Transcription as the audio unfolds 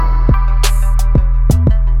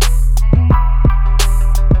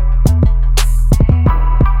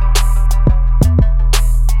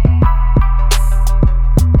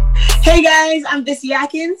guys, I'm Vissy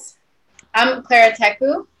Atkins. I'm Clara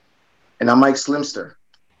Teku. And I'm Mike Slimster.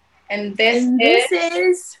 And this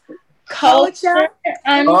is Culture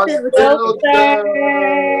Unfiltered.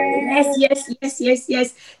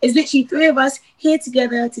 Yes. It's literally three of us here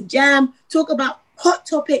together to jam, talk about hot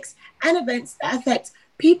topics and events that affect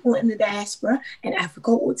people in the diaspora and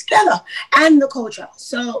Africa altogether and the culture.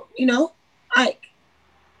 So, Ike,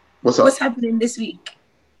 what's up? What's happening this week?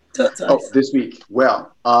 Talk to us. This week.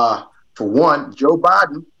 Well, for one, Joe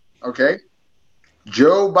Biden, okay?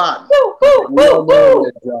 Joe Biden.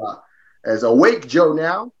 As awake Joe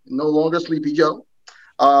now, no longer sleepy Joe,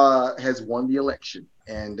 has won the election.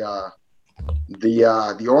 And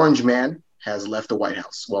the orange man has left the White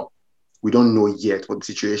House. Well, we don't know yet what the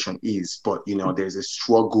situation is, but, there's a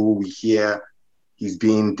struggle. We hear he's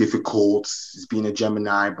being difficult. He's being a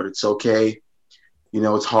Gemini, but it's okay.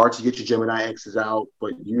 It's hard to get your Gemini exes out,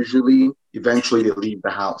 but eventually they leave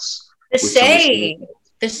the house.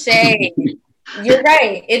 The shade. You're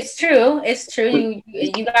right. It's true.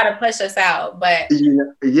 You gotta push us out, but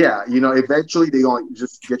eventually they're going to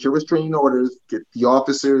just get your restraining orders, get the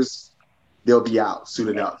officers, they'll be out soon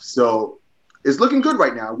enough. So it's looking good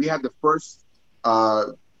right now. We have the first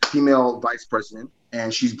female vice president,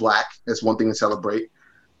 and she's Black. That's one thing to celebrate.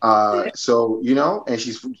 And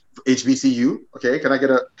she's from HBCU. Okay, can I get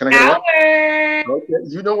a Power. Okay,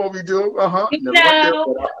 you know what we do. I know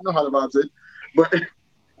how to vibes it, but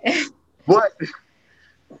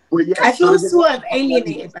yeah. I feel sort of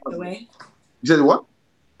alienated, by the way. You said what?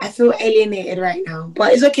 I feel alienated right now,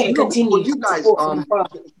 but it's okay. Continue. Well, you guys,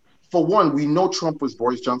 for one, we know Trump was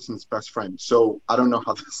Boris Johnson's best friend, so I don't know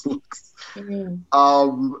how this looks. Mm-hmm.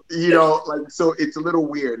 So it's a little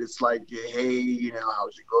weird. It's like, hey,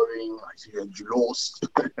 how's it going? I see that you lost.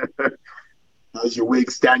 How's your wig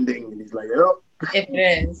standing? And he's like, oh. If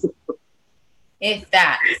it is. If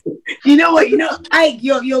that. You know what? Ike,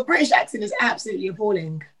 your British accent is absolutely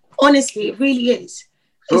appalling. Honestly, it really is.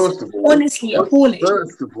 First of all, honestly appalling.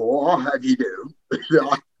 First of all, I'll have you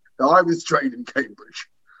know, I was trained in Cambridge.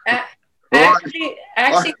 Actually,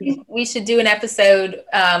 we should do an episode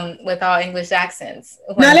with our English accents.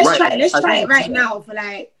 Let's try it right now for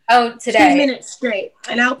today 2 minutes straight,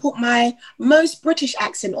 and I'll put my most British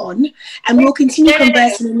accent on, and we'll continue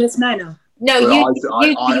conversing in this manner. No, you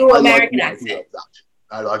do your American accent.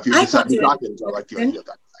 I like you. I like the idea of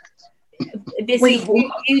that.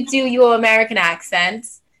 You do your American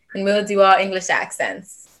accents, and we'll do our English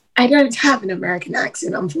accents. I don't have an American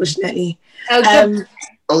accent, unfortunately.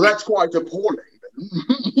 That's quite appalling.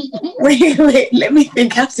 wait, let me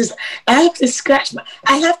think. I have to scratch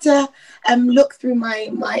I have to look through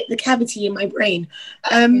the cavity in my brain.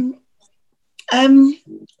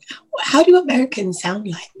 How do Americans sound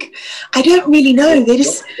like? I don't really know. They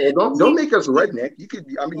just don't make us redneck. You could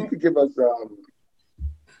give us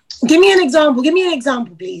Give me an example,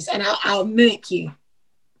 please, and I'll mimic you.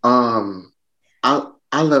 I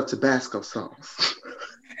love Tabasco sauce.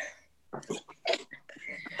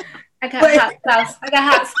 I got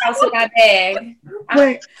hot sauce in my bag.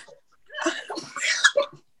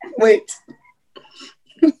 Wait.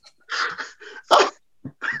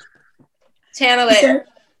 Channel it.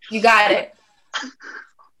 You got it.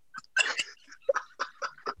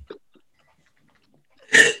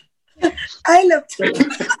 I love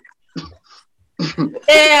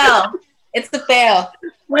fail. It's the fail.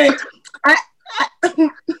 Wait.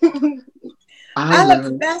 I love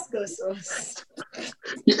Tabasco sauce.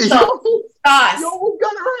 Sauce. You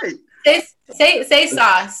got it right. Say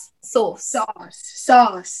sauce.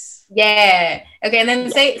 Sauce. Yeah. Okay, and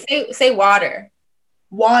then say water.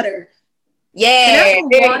 Water. Yeah. Can I have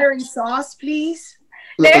water and sauce, please?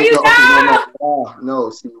 There you go. No,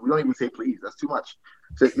 see, we don't even say please. That's too much.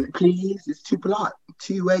 So, please, it's too polite.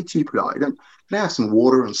 Way too polite. Can I have some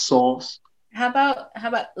water and sauce? How about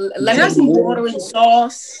can I have some water and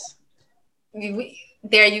sauce?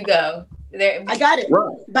 There you go. There, I got it.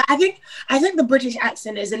 Right. But I think the British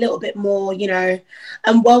accent is a little bit more,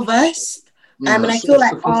 well versed. And I feel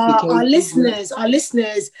like our listeners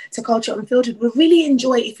to Culture Unfiltered would really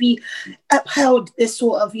enjoy if we upheld this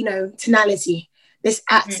sort of, tonality, this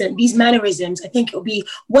accent, these mannerisms. I think it will be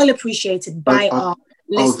well appreciated by our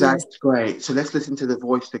listeners. Oh, that's great. So let's listen to the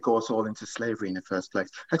voice that got us all into slavery in the first place.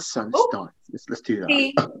 Let's start. Let's do that.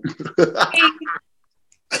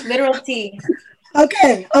 Literal T.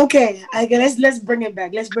 Okay. Let's bring it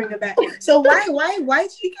back. So why do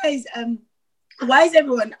you guys why is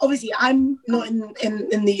everyone, obviously I'm not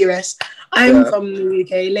in the US, I'm from the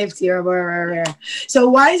UK, lived here, so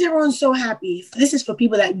why is everyone so happy? This is for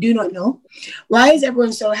people that do not know. Why is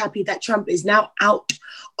everyone so happy that Trump is now out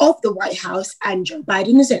of the White House and Joe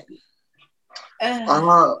Biden is in?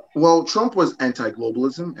 Well, Trump was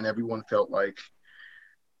anti-globalism, and everyone felt like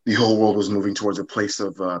the whole world was moving towards a place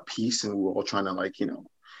of peace, and we were all trying to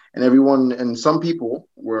and some people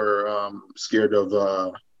were scared of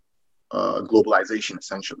globalization,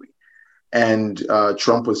 essentially. And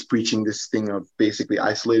Trump was preaching this thing of basically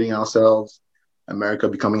isolating ourselves, America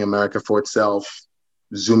becoming America for itself,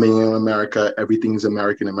 zooming in on America, everything's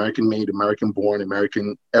American, American made, American born,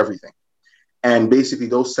 American everything. And basically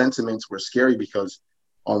those sentiments were scary because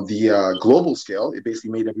on the global scale, it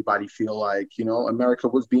basically made everybody feel like, America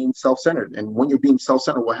was being self-centered. And when you're being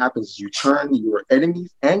self-centered, what happens is you turn your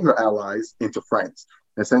enemies and your allies into friends.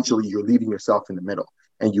 And essentially, you're leaving yourself in the middle,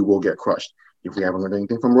 and you will get crushed. If we haven't learned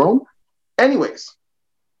anything from Rome. Anyways,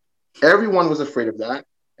 everyone was afraid of that.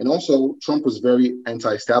 And also, Trump was very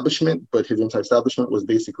anti-establishment, but his anti-establishment was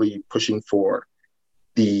basically pushing for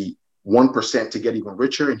the 1% to get even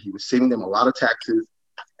richer, and he was saving them a lot of taxes.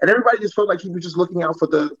 And everybody just felt like he was just looking out for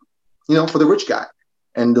the rich guy.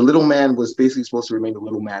 And the little man was basically supposed to remain the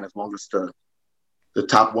little man as long as the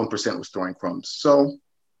top 1% was throwing crumbs. So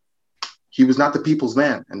he was not the people's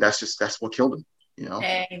man. And that's what killed him.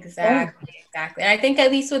 Exactly. And I think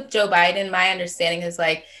at least with Joe Biden, my understanding is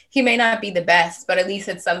like he may not be the best, but at least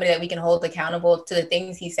it's somebody that we can hold accountable to the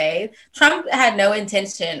things he says. Trump had no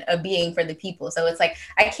intention of being for the people. So it's like,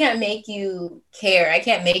 I can't make you care. I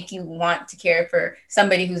can't make you want to care for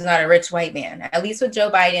somebody who's not a rich white man. At least with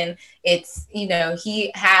Joe Biden, it's,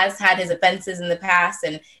 he has had his offenses in the past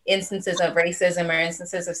and instances of racism or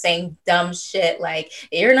instances of saying dumb shit like,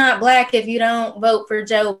 you're not black if you don't vote for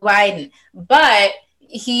Joe Biden. But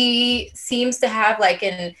he seems to have like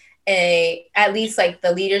at least like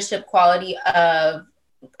the leadership quality of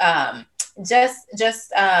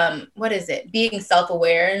what is it? Being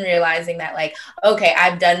self-aware and realizing that like, okay,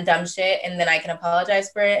 I've done dumb shit and then I can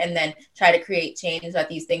apologize for it and then try to create change so that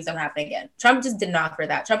these things don't happen again. Trump just did not offer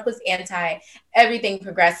that. Trump was anti everything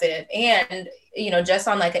progressive and, just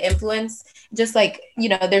on like an influence, just like,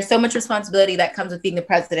 there's so much responsibility that comes with being the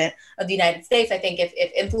president of the United States. I think if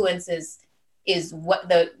influence is what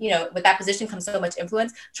with that position comes so much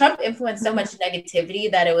influence. Trump influenced so much negativity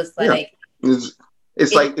that it was like,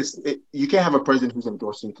 you can't have a president who's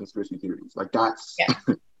endorsing conspiracy theories. Like that's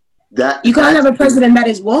you can't have a president that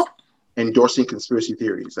is what? Endorsing conspiracy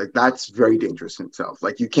theories. Like that's very dangerous in itself.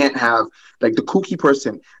 Like you can't have like the kooky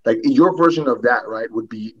person, like your version of that, right, would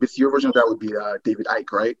be David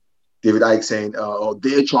Icke, right? David Icke saying, oh,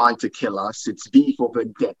 they're trying to kill us. It's V for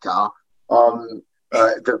Vendetta.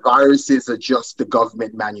 The viruses are just the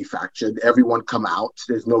government manufactured. Everyone come out.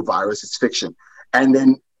 There's no virus. It's fiction. And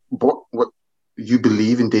then what? You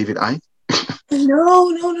believe in David Icke?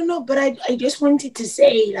 No. But I just wanted to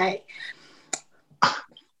say, like,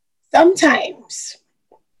 sometimes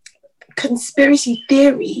conspiracy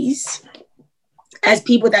theories, as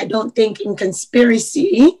people that don't think in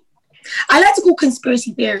conspiracy, I like to call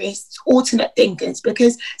conspiracy theorists alternate thinkers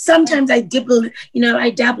because sometimes I dabble in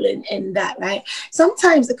that, right?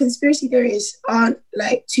 Sometimes the conspiracy theories aren't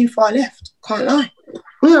like too far left, can't lie.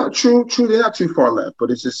 Yeah, true. They're not too far left, but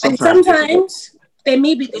it's just sometimes they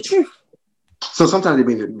may be the truth. So sometimes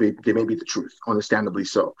they may be the truth, understandably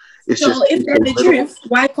so. If they're the truth,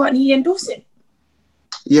 why can't he endorse it?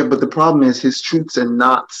 Yeah, but the problem is his truths are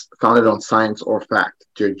not founded on science or fact.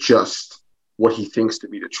 They're just what he thinks to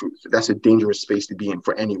be the truth. That's a dangerous space to be in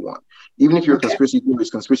for anyone. Even if you're a conspiracy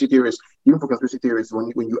theorist, even for conspiracy theorists,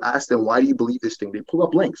 when you ask them, why do you believe this thing? They pull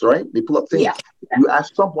up links, right? They pull up things. Yeah. You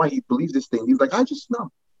ask Trump why he believes this thing. He's like, I just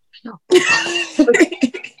know.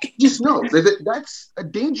 Just know. That's a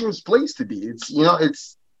dangerous place to be.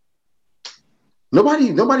 It's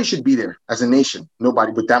nobody should be there as a nation.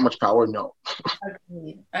 Nobody with that much power, no.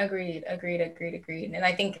 Agreed. And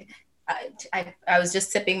I think I was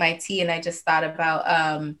just sipping my tea and I just thought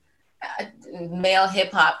about male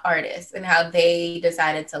hip hop artists and how they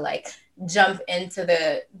decided to like jump into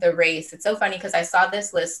the race. It's so funny because I saw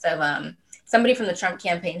this list of somebody from the Trump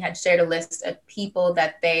campaign had shared a list of people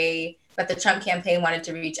that the Trump campaign wanted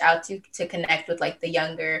to reach out to connect with like the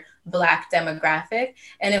younger Black demographic.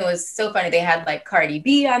 And it was so funny. They had like Cardi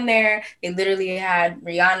B on there. They literally had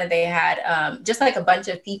Rihanna. They had just like a bunch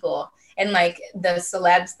of people. And like the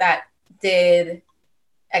celebs that did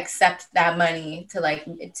accept that money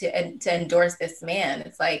to endorse this man.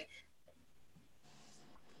 It's like,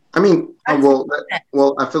 I mean, well,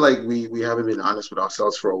 I feel like we haven't been honest with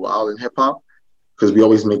ourselves for a while in hip hop because we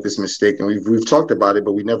always make this mistake and we've talked about it,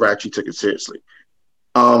 but we never actually took it seriously.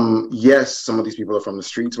 Yes, some of these people are from the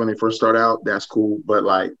streets when they first start out. That's cool, but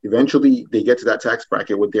like eventually they get to that tax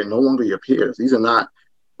bracket where they're no longer your peers. These are not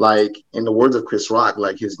like, in the words of Chris Rock,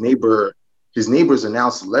 like his neighbors are now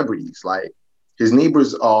celebrities. Like His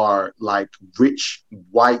neighbors are like rich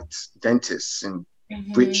white dentists and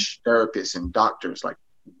rich therapists and doctors. Like,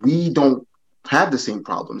 we don't have the same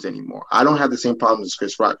problems anymore. I don't have the same problems as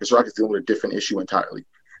Chris Rock. Chris Rock is dealing with a different issue entirely.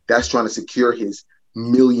 That's trying to secure his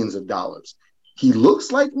millions of dollars. He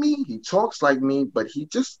looks like me, he talks like me, but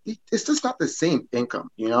it's just not the same income,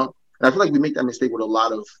 you know? And I feel like we make that mistake with a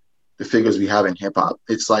lot of the figures we have in hip hop.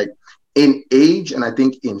 It's like in age and I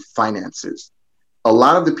think in finances, a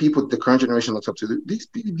lot of the people the current generation looks up to,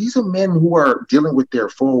 these are men who are dealing with their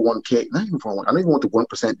 401k, not even 401, I don't even want the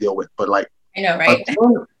 1% deal with, but like, I know, right?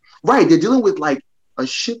 Right. They're dealing with like a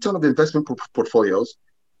shit ton of investment portfolios,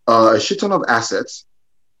 a shit ton of assets,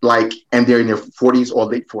 like, and they're in their 40s or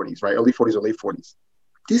late 40s, right? Early 40s or late 40s.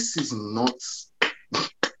 This is nuts.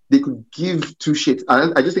 They could give two shits.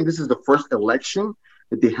 I just think this is the first election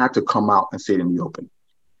that they had to come out and say it in the open.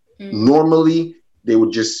 Normally, they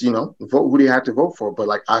would just, vote who they had to vote for. But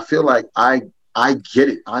like, I feel like I get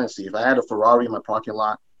it, honestly. If I had a Ferrari in my parking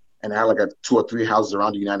lot and I had like 2 or 3 houses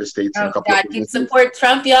around the United States and a couple of you support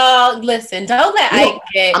Trump, y'all. Listen, don't let Ike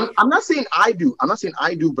get. I'm not saying I do.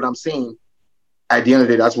 But I'm saying at the end of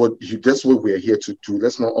the day, that's what we're here to do.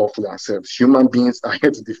 Let's not all fool ourselves. Human beings are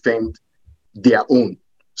here to defend their own.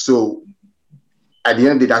 So at the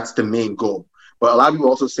end of the day, that's the main goal. But a lot of people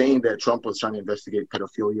also saying that Trump was trying to investigate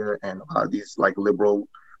pedophilia, and these like liberal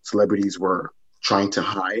celebrities were trying to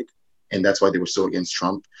hide, and that's why they were so against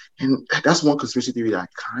Trump. And that's one conspiracy theory that I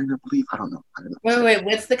kind of believe. I don't know. Wait,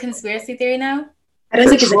 what's the conspiracy theory now? I don't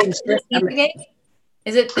think it's a conspiracy.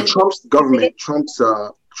 Is it Trump's government? Trump's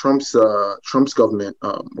government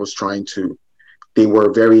was trying to. They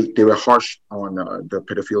were harsh on the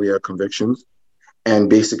pedophilia convictions, and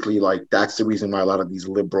basically, like, that's the reason why a lot of these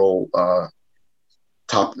liberal,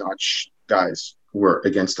 top-notch guys were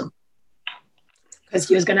against him. Because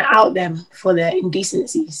he was going to out them for their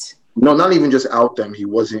indecencies. No, not even just out them. He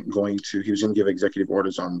was going to give executive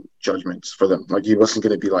orders on judgments for them. Like, he wasn't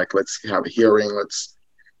going to be like, let's have a hearing.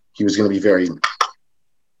 He was going to be very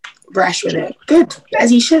brash with it. Good, as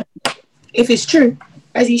he should. If it's true,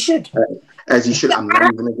 as he should. As he should. I'm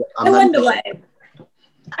not even against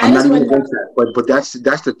that. But that's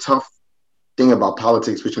the tough thing about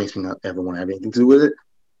politics, which makes me not ever want to have anything to do with it.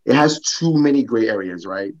 It has too many gray areas,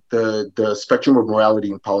 right? The spectrum of morality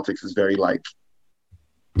in politics is very like,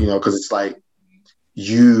 because it's like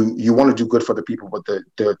you want to do good for the people, but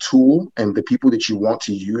the tool and the people that you want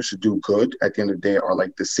to use to do good at the end of the day are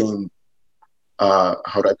like the same.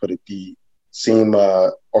 How do I put it? The same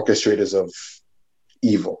orchestrators of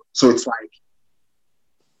evil. So it's like,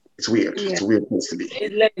 it's weird. Yeah. It's a weird place to be.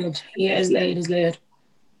 It's layered. Yeah, it's layered.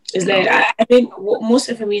 I think most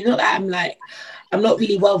of me, not that I'm not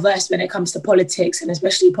really well versed when it comes to politics, and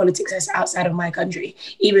especially politics that's outside of my country,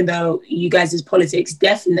 even though you guys' politics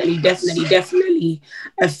definitely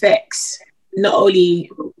affects not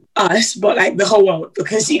only us, but like the whole world,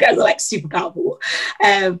 because you guys are like super powerful.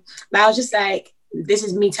 But I was just like, this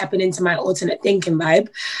is me tapping into my alternate thinking vibe.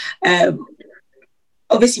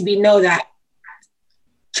 Obviously, we know that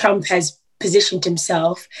Trump has positioned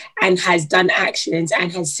himself and has done actions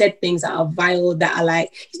and has said things that are vile, that are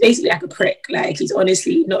like, he's basically like a prick. Like, he's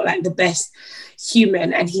honestly not like the best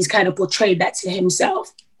human, and he's kind of portrayed that to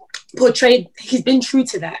himself. He's been true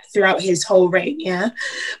to that throughout his whole reign, yeah?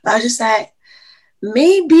 But I was just like,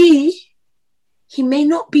 maybe he may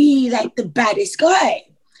not be like the baddest guy.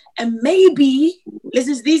 And maybe,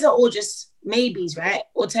 these are all just maybes, right?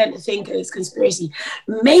 Alternative thinkers, conspiracy.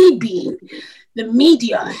 Maybe the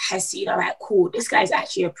media has seen, all right, cool, this guy's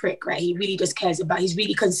actually a prick, right? He really just cares he's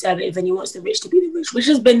really conservative, and he wants the rich to be the rich, which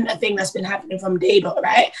has been a thing that's been happening from day dot,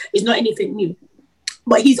 right? It's not anything new.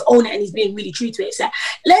 But he's owned it and he's being really true to it. So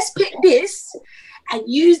let's pick this and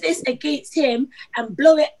use this against him and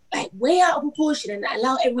blow it like way out of proportion and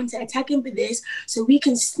allow everyone to attack him for this, so we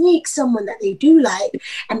can sneak someone that they do like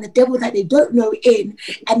and the devil that they don't know in,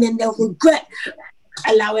 and then they'll regret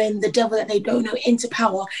allowing the devil that they don't know into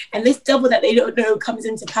power, and this devil that they don't know comes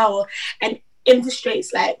into power and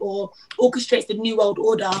infiltrates or orchestrates the new world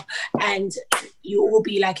order, and you all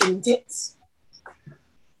be like in tits.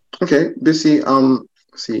 Okay, Bissy,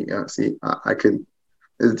 I could.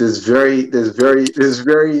 There's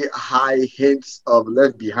very high hints of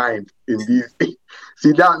Left Behind in these.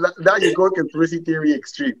 See, now you go conspiracy theory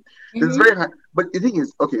extreme. It's very high, but the thing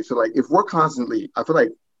is, okay, so like, if we're constantly, I feel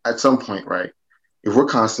like at some point, right, if we're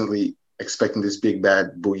constantly expecting this big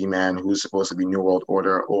bad boogeyman who's supposed to be New World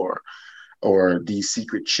Order or these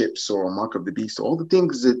secret chips or Mark of the Beast, all the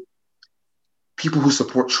things that people who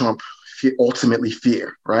support Trump ultimately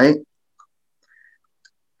fear, right?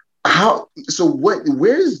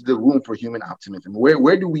 Where's the room for human optimism?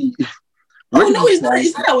 Where do we Oh no, it's not.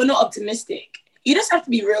 It's not that we're not optimistic. You just have to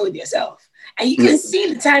be real with yourself, and you can see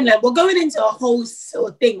the timeline. We're going into a whole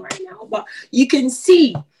sort of thing right now, but you can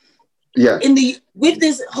see, with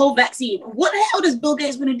this whole vaccine, what the hell does Bill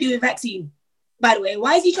Gates want to do with vaccine? By the way,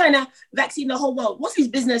 why is he trying to vaccine the whole world? What's his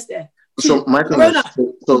business there? So my thing is,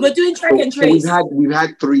 we're doing track and trace. We've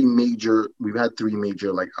had three major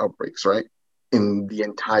like outbreaks, right, in the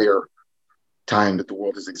entire time that the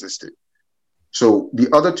world has existed. So the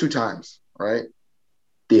other two times, right,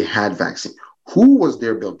 they had vaccine. Who was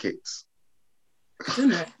their Bill Gates? I don't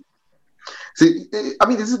know. See, I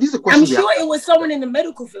mean, these are questions. I'm sure it was someone in the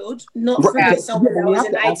medical field, not someone that was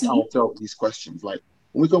in IT. Ask ourselves these questions, like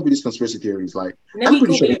when we come up with these conspiracy theories, like I'm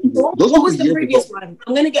pretty sure what was the previous one?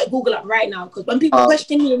 I'm gonna get Google up right now because when people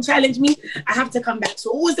question me and challenge me, I have to come back.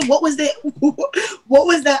 So what was the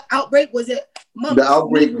outbreak? Was it the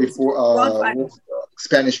outbreak before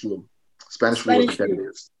Spanish flu? Spanish flu was the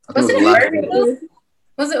deadliest.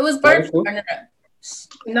 Was bird flu?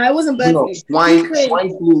 No, it wasn't bird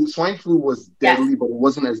flu. Swine flu was deadly, but it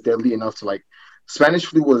wasn't as deadly enough to like. Spanish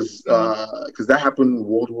flu was because that happened in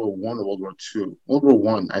World War I or World War II. World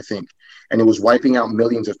War I, I think, and it was wiping out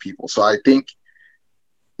millions of people. So I think,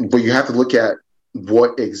 but you have to look at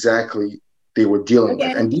what exactly they were dealing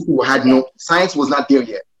with, and these people had no science was not there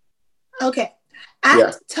yet. Okay.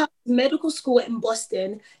 At Tufts Medical School in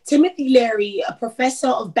Boston, Timothy Leary, a professor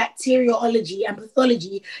of bacteriology and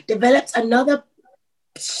pathology, developed another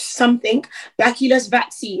Bacillus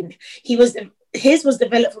vaccine. His was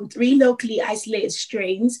developed from 3 locally isolated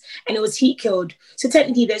strains, and it was heat killed. So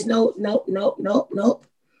technically, there's nope.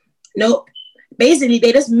 Basically,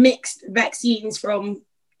 they just mixed vaccines from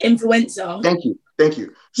influenza. Thank you.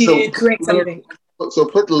 To create something. So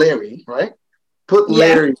put Larry, right? Put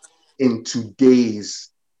Larry in today's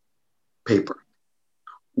paper.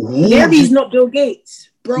 Larry's not Bill Gates,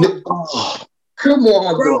 bro. Come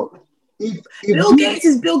on, bro. Bill Gates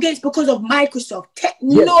is Bill Gates because of Microsoft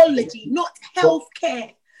technology, not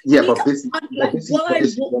healthcare. Yeah, but what is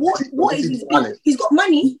his business? He's got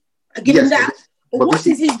money. I give him that. But what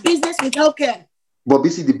is his business with healthcare? But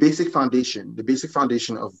basically, the basic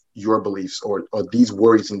foundation of your beliefs or these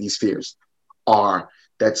worries and these fears are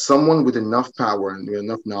that someone with enough power and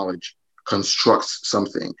enough knowledge constructs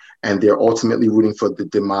something, and they're ultimately rooting for the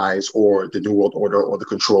demise or the New World Order or the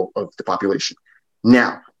control of the population.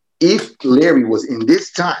 Now, if Larry was in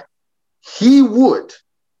this time, he would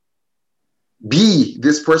be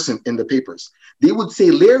this person in the papers. They would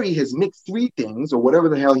say Larry has mixed 3 things or whatever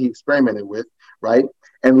the hell he experimented with, right?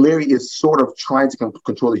 And Larry is sort of trying to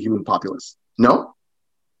control the human populace. No?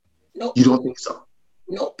 Nope. You don't think so?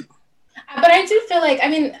 Nope. But I do feel like,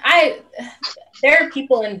 there are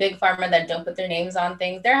people in Big Pharma that don't put their names on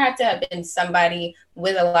things. There had to have been somebody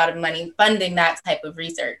with a lot of money funding that type of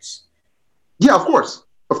research. Yeah, of course.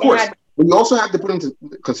 But you also have to put into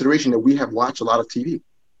consideration that we have watched a lot of TV.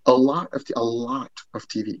 A lot of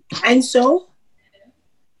TV. And so?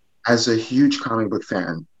 As a huge comic book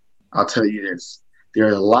fan, I'll tell you this. There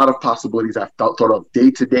are a lot of possibilities I've thought of day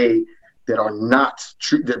to day that are not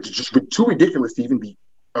true, that are just too ridiculous to even be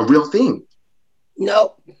a real thing.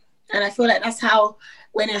 No. And I feel like that's how,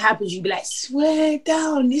 when it happens, you be like, swear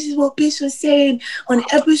down. This is what Bish was saying on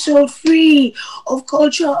episode 3 of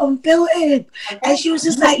Culture Unfiltered. And she was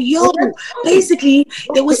just like, yo, basically,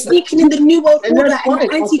 they were sneaking in the New World Order and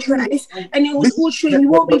the Antichrist. And it was all true. And you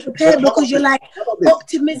won't be prepared because you're like,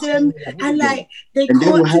 optimism. And like, they can't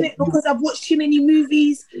do it because I've watched too many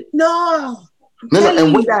movies. No.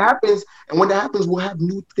 And when that happens, we'll have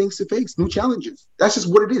new things to face, new challenges. That's just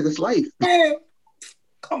what it is. It's life.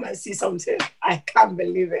 Come and see something. I can't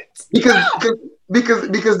believe it.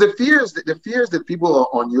 Because the fears that people are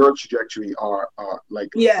on your trajectory are like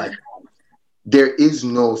there is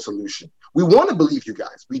no solution. We want to believe you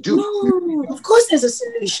guys. We do. No, of course there's a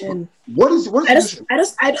solution. What is the solution? I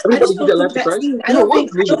just don't think vaccine. I don't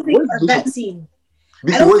think a vaccine.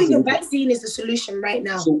 I don't think a vaccine is the solution right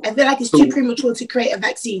now. I feel like it's too premature to create a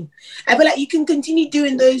vaccine. I feel like you can continue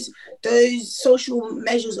doing those social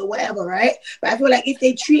measures or whatever, right? But I feel like if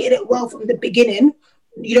they treated it well from the beginning,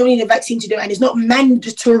 you don't need a vaccine to do it, and it's not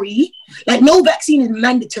mandatory. Like, no vaccine is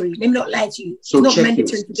mandatory. Let me not lie to you. So it's not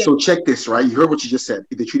mandatory to get. So check this, right? You heard what you just said.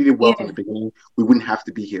 If they treated it well from the beginning, we wouldn't have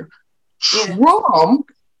to be here. Trump,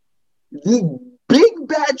 the big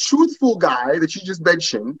bad truthful guy that you just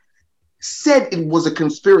mentioned, said it was a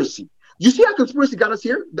conspiracy. You see how conspiracy got us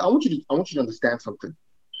here? I want you to understand something.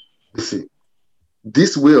 You see,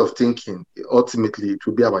 this way of thinking, ultimately, it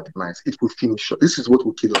will be our demise. It will finish. This is what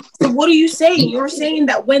will kill us. So what are you saying? You're saying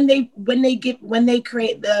that when they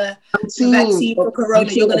create the vaccine for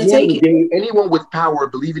corona, you're going to take it? Anyone with power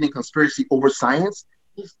believing in conspiracy over science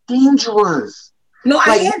is dangerous. No,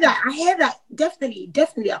 I hear that.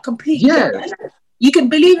 Definitely. I completely get that. Like, you can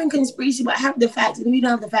believe in conspiracy, but have the facts. And if you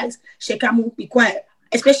don't have the facts, Shekamu, be quiet.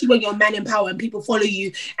 Especially when you're a man in power and people follow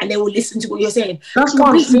you and they will listen to what you're saying. That's what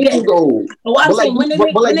I'm saying, though. But what I'm saying, when they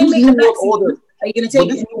make a vaccine, are you going to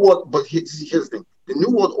take it? But here's the thing. The New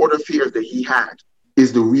World Order fears that he had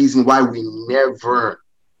is the reason why we never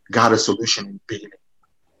got a solution in the beginning.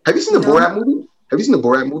 Have you seen the Borat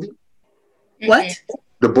movie? What?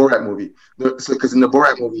 The Borat movie. Because in the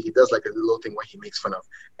Borat movie, he does like a little thing where he makes fun of.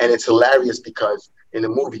 And it's hilarious because in the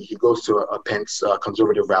movie, he goes to a Pence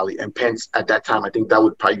conservative rally. And Pence, at that time, I think that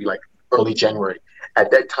would probably be like early January.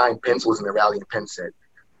 At that time, Pence was in the rally and Pence said,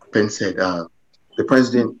 the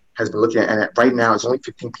president has been looking at, and right now, it's only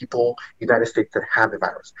 15 people in the United States that have the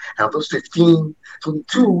virus. And of those 15,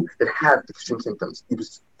 22 that have extreme symptoms. He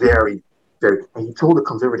was very, and he told the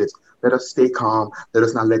conservatives, let us stay calm. Let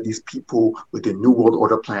us not let these people with their New World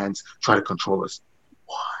Order plans try to control us.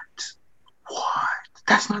 What?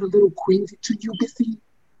 That's not a little crazy to you, Bissy?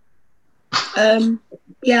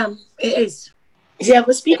 Yeah, it is. Yeah,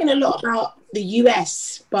 we're speaking a lot about the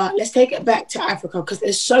US, but let's take it back to Africa because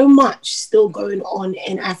there's so much still going on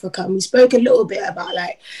in Africa. And we spoke a little bit about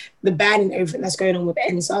like the ban and everything that's going on with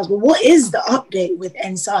NSARS. But what is the update with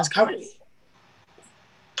NSARS currently?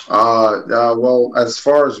 Well, as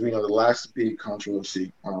far as we know, the last big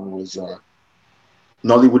controversy was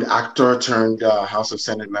Nollywood actor turned House of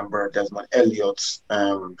Senate member Desmond Elliott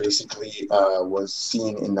basically was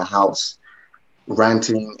seen in the House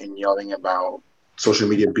ranting and yelling about social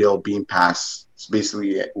media bill being passed,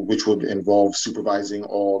 basically, which would involve supervising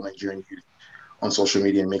all Nigerian youth on social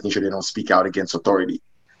media and making sure they don't speak out against authority.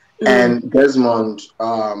 And Desmond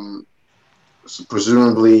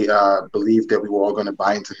presumably believed that we were all going to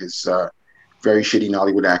buy into his very shitty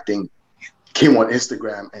Nollywood acting, came on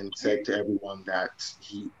Instagram and said to everyone that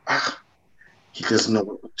he doesn't know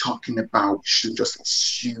what we're talking about. We should just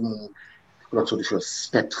assume. We're not so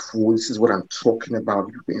disrespectful. This is what I'm talking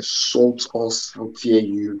about. You insult us, how dare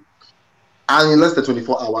you? And in less than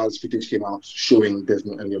 24 hours, footage came out showing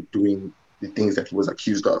Desmond Elliott doing the things that he was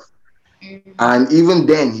accused of. And even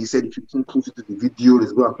then, he said, if you came closer to the video, this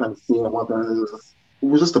is what I'm trying to say. It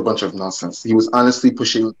was just a bunch of nonsense. He was honestly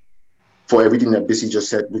pushing for everything that Bissy just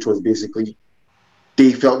said, which was basically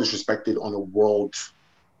they felt disrespected on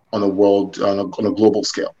a global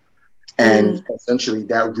scale. And essentially,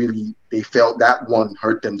 that really, they felt that one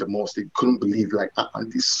hurt them the most. They couldn't believe, like,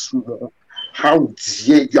 this small, how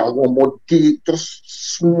dare you, one more day,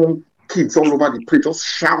 just small kids all over the place, just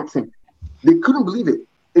shouting. They couldn't believe it.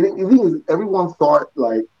 And everyone thought,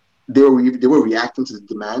 like, they were reacting to the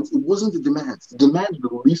demands. It wasn't the demands. The demands were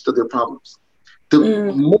the least of their problems.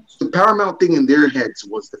 The paramount thing in their heads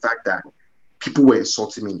was the fact that people were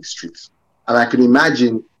insulting me in the streets. And I can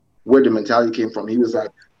imagine where the mentality came from. He was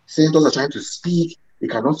like, senators are trying to speak, they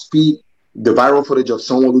cannot speak. The viral footage of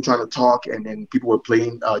someone who's trying to talk, and then people were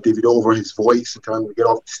playing Davido over his voice and telling him to get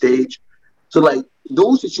off the stage. So, like,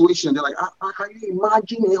 those situations, they're like, can you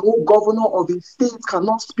imagine a whole governor of a state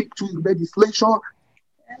cannot speak to his legislation?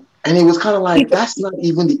 And it was kind of like, that's not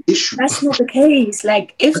even the issue. That's not the case.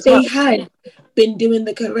 Like, if they had been doing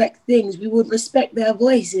the correct things, we would respect their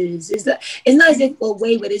voices. It's not as if we're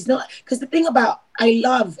wayward. It's not, because the thing about I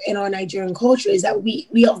love in our Nigerian culture is that we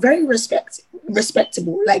are very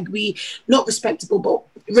respectable. Like, we not respectable, but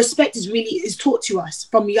respect is taught to us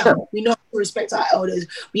from young. Yeah. We know how to respect our elders.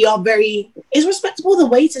 We are very, is respectable the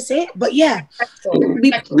way to say it? But yeah.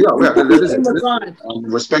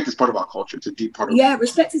 Respect is part of our culture. It's a deep part of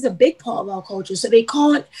respect is a big part of our culture. So they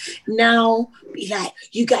can't now be like,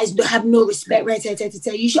 you guys have no respect, right?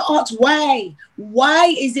 You should ask why. Why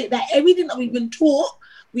is it that everything that we've been taught,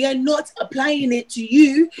 we are not applying it to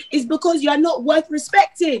you, is because you are not worth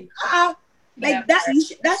respecting.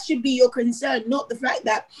 That should be your concern, not the fact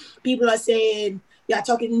that people are saying you're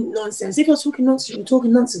talking nonsense. If you're talking nonsense, you're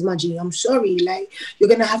talking nonsense, Maggie. I'm sorry. Like, you're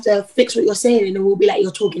gonna have to fix what you're saying, and then we'll be like,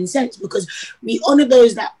 you're talking sense, because we honor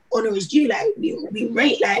those that honor is due. Like, we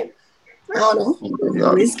rate, like, I don't know.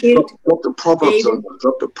 Yeah, This kid, drop the proverbs on.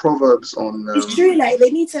 Drop the proverbs on. It's true. Like they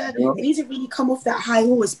need to really come off that high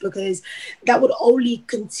horse, because that would only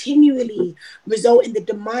continually result in the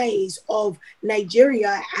demise of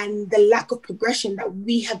Nigeria and the lack of progression that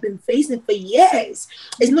we have been facing for years.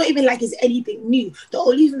 It's not even like it's anything new. The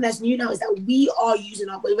only thing that's new now is that we are using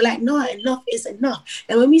our body. We're like, no, enough is enough.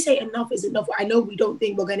 And when we say enough is enough, I know we don't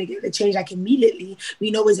think we're gonna get the change like immediately.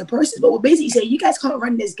 We know it's a process, but we're basically saying you guys can't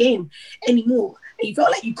run this game anymore. And you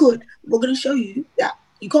felt like you could. We're gonna show you that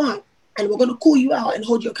you can't. And we're going to call you out and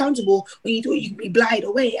hold you accountable when you thought you could be blind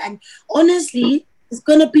away. And honestly, it's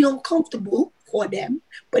going to be uncomfortable for them,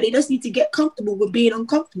 but they just need to get comfortable with being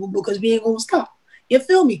uncomfortable, because we ain't going to stop. You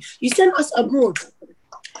feel me? You send us abroad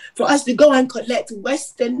for us to go and collect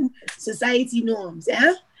Western society norms.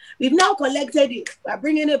 Yeah? We've now collected it by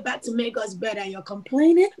bringing it back to make us better. And you're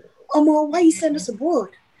complaining? Why you send us abroad?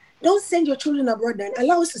 Don't send your children abroad then.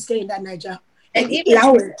 Allow us to stay in that Niger. And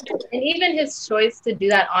even his choice to do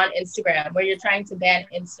that on Instagram, where you're trying to ban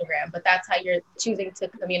Instagram, but that's how you're choosing to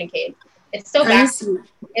communicate. It's so backwards.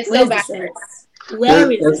 It's so backwards. Where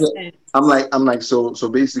is it? I'm like, so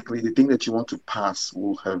basically the thing that you want to pass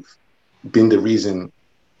will have been the reason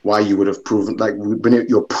why you would have proven, like, been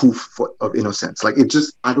your proof of innocence. Like, it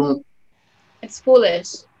just, it's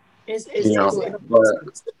foolish. It's I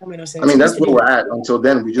mean, that's where we're at. Until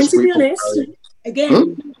then, we just wait for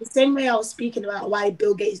again, the same way I was speaking about why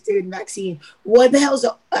Bill Gates doing vaccine. What the hell's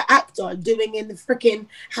an actor doing in the freaking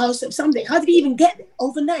house of something? How did he even get there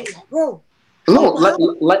overnight? Like, bro. No,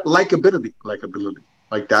 likability.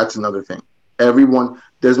 Like, that's another thing. Everyone,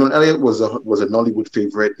 Desmond Elliott was a Nollywood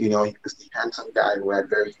favorite. You know, he was the handsome guy who had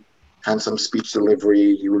very handsome speech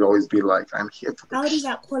delivery. He would always be like, I'm here for How does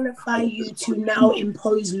that qualify you to now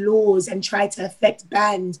impose laws and try to affect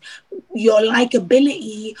bans? Your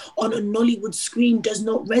likability on a Nollywood screen does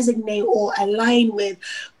not resonate or align with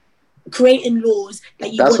creating laws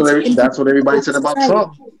that you That's what everybody said about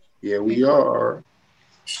Trump. Yeah, we are.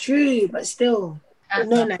 It's true, but still,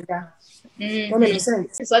 no, like that. That makes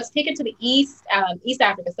sense. So let's take it to the East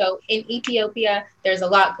Africa. So in Ethiopia, there's a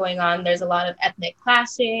lot going on. There's a lot of ethnic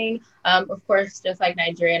clashing. Of course, just like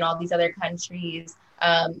Nigeria and all these other countries,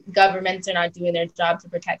 governments are not doing their job to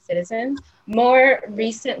protect citizens. More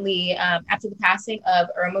recently, after the passing of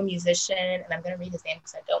Oromo musician, and I'm going to read his name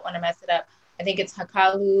because I don't want to mess it up. I think it's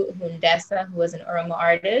Hakalu Hundessa, who was an Oromo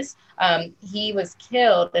artist. He was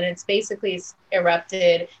killed, and it's basically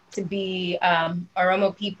erupted to be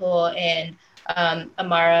Oromo people and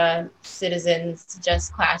Amara citizens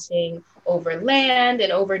just clashing over land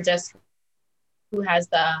and over just who's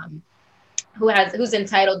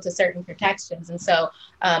entitled to certain protections. And so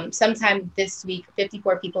sometime this week,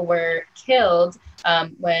 54 people were killed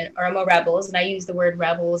when Oromo rebels, and I use the word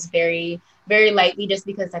rebels very, very lightly just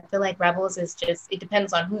because I feel like rebels is just, it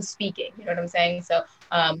depends on who's speaking, you know what I'm saying? So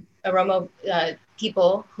Oromo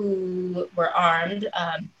people who were armed,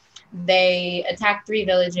 they attacked 3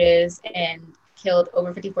 villages and killed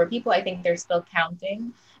over 54 people. I think they're still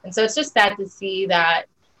counting. And so it's just sad to see that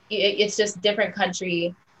it's just different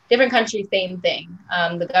country, same thing.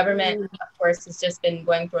 The government, of course, has just been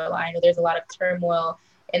going through a lot. I know there's a lot of turmoil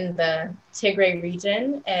in the Tigray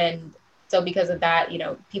region. And so because of that, you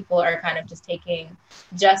know, people are kind of just taking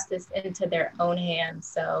justice into their own hands.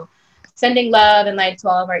 So sending love and light to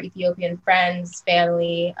all of our Ethiopian friends,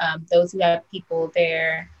 family, those who have people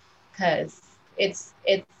there, because it's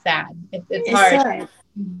sad. It's hard. Sad.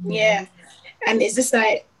 Yeah. And it's just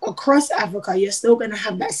like across Africa, you're still going to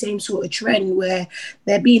have that same sort of trend where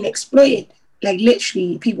they're being exploited. Like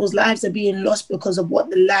literally, people's lives are being lost because of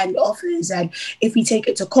what the land offers. And if we take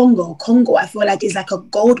it to Congo, I feel like is like a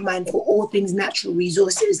gold mine for all things natural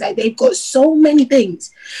resources. Like they've got so many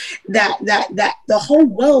things that the whole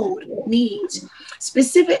world needs.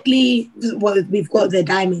 Specifically, well, we've got the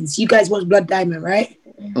diamonds. You guys watch Blood Diamond, right?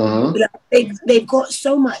 Uh-huh. They've got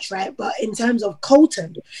so much, right? But in terms of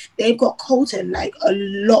coltan, they've got coltan, like a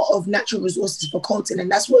lot of natural resources for coltan,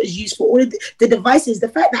 and that's what is used for all of the devices. The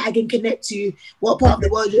fact that I can connect to what part of the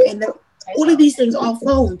world you're in, all of these things are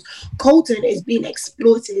phones. Coltan is being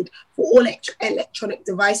exploited for all electronic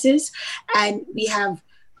devices, and we have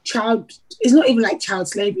it's not even like child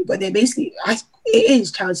slavery, but they're basically, it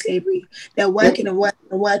is child slavery. They're working and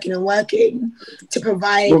working to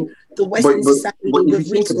provide the Western society. But if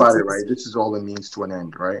you think about it, right, this is all a means to an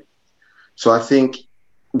end, right? So I think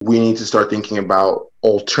we need to start thinking about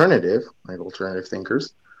alternative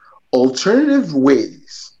thinkers, alternative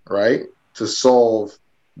ways, right, to solve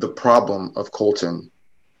the problem of coltan,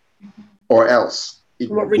 or else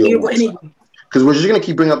renewable energy. Because we're just going to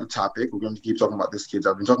keep bringing up the topic. We're going to keep talking about this kids.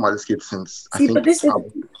 I've been talking about this kid since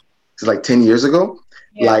It's like 10 years ago.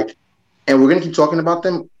 Yeah. Like, and we're gonna keep talking about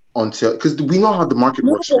them until, because we know how the market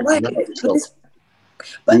works. Right?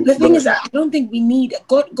 But the thing is that I don't think we need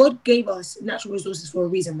God gave us natural resources for a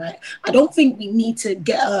reason, right? I don't think we need to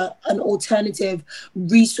get an alternative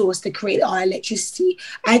resource to create our electricity.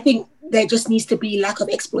 I think there just needs to be lack of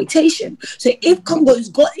exploitation. So if Congo's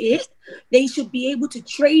got it, they should be able to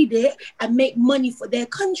trade it and make money for their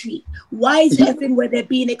country. Why is it a thing where they're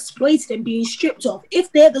being exploited and being stripped of?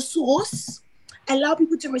 If they're the source, allow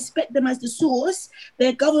people to respect them as the source,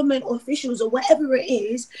 their government officials or whatever it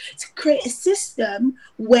is, to create a system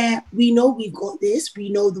where we know we've got this, we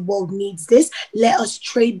know the world needs this, let us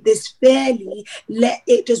trade this fairly, let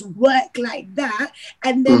it just work like that,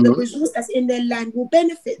 and then the resource that's in their land will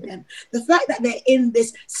benefit them. The fact that they're in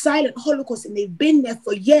this silent holocaust and they've been there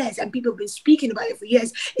for years and people have been speaking about it for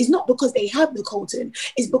years is not because they have the coltan,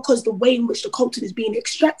 it's because the way in which the coltan is being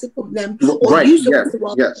extracted from them or used across the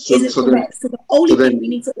world isn't correct. So the only thing we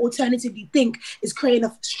need to alternatively think is creating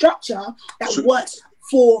a structure that works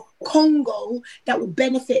for Congo that will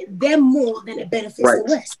benefit them more than it benefits the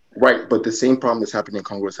West. Right, but the same problem that's happening in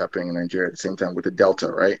Congo is happening in Nigeria at the same time with the Delta,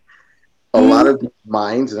 right? A lot of these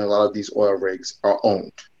mines and a lot of these oil rigs are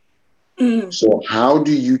owned. So how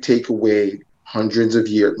do you take away hundreds of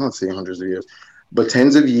years, not saying hundreds of years, but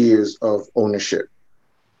tens of years of ownership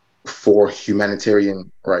for humanitarian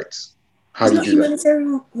rights? How do you do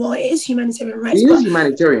that? Well, it is humanitarian rights. It is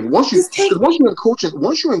humanitarian. Once you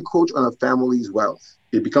encroach on a family's wealth,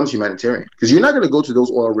 it becomes humanitarian. Because you're not going to go to those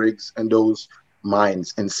oil rigs and those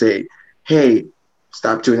mines and say, "Hey,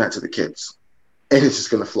 stop doing that to the kids," and it's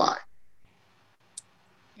just going to fly.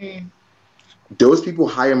 Those people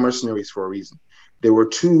hire mercenaries for a reason. There were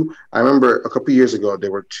two. I remember a couple of years ago,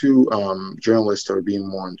 there were two journalists that were being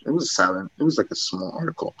warned. It was silent. It was like a small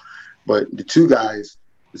article, but the two guys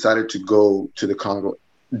decided to go to the Congo.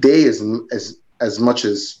 They, as much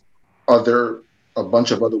as a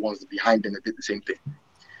bunch of other ones behind them that did the same thing.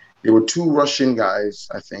 There were two Russian guys,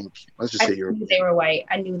 I think. Let's just say European. They were white.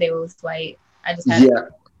 I knew they were white. I just had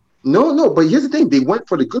No, but here's the thing. They went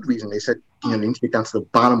for the good reason. They said, they need to get down to the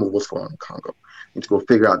bottom of what's going on in Congo. They need to go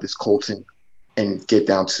figure out this coltan and get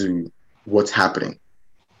down to what's happening.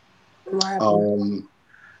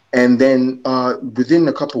 And then within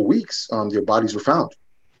a couple of weeks, their bodies were found.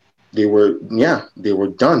 They were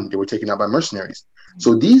done. They were taken out by mercenaries.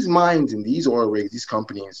 So these mines and these oil rigs, these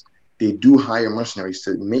companies, they do hire mercenaries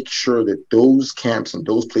to make sure that those camps and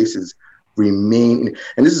those places remain.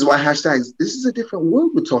 And this is why hashtags, this is a different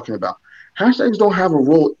world we're talking about. Hashtags don't have a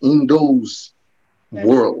role in those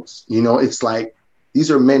worlds. It's like these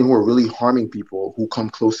are men who are really harming people who come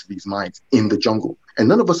close to these mines in the jungle. And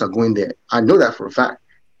none of us are going there. I know that for a fact.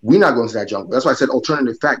 We're not going to that jungle. That's why I said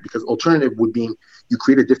alternative fact, because alternative would mean you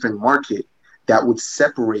create a different market that would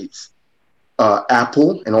separate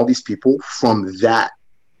Apple and all these people from that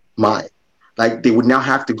mine. Like they would now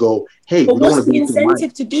have to go, hey, but what's the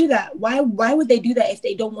incentive to do that? Why would they do that if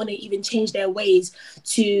they don't want to even change their ways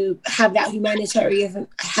to have that humanitarian?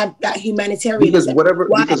 Because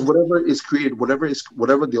whatever is created, whatever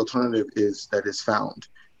the alternative is that is found,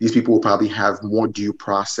 these people will probably have more due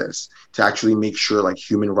process to actually make sure like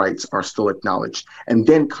human rights are still acknowledged. And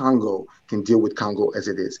then Congo can deal with Congo as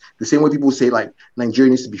it is. The same way people say like Nigeria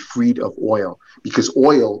needs to be freed of oil because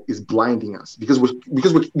oil is blinding us. Because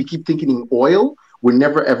we keep thinking in oil, we're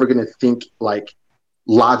never ever going to think like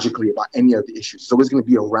logically about any of the issues. It's always going to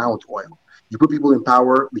be around oil. You put people in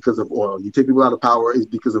power because of oil. You take people out of power is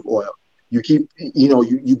because of oil. You keep,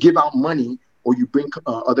 you give out money or you bring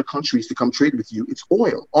other countries to come trade with you, it's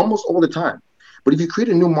oil almost all the time. But if you create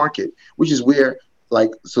a new market, which is where a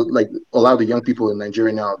lot of the young people in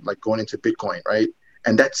Nigeria now like going into Bitcoin, right?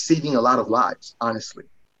 And that's saving a lot of lives, honestly.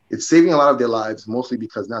 It's saving a lot of their lives, mostly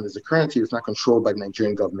because now there's a currency that's not controlled by the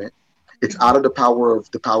Nigerian government. It's out of the power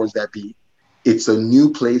of the powers that be. It's a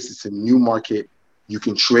new place. It's a new market. You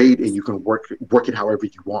can trade and you can work it however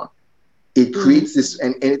you want. It creates this,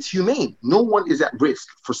 and it's humane. No one is at risk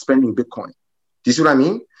for spending Bitcoin. Do you see what I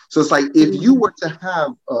mean? So it's like if you were to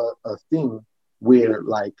have a thing where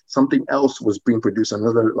like something else was being produced,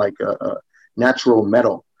 another like a natural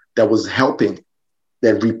metal that was helping,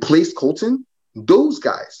 that replaced coltan, those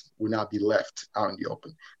guys would not be left out in the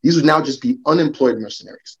open. These would now just be unemployed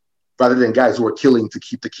mercenaries rather than guys who are killing to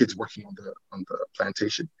keep the kids working on the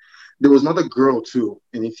plantation. There was another girl too,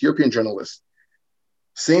 an Ethiopian journalist.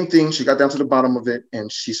 Same thing. She got down to the bottom of it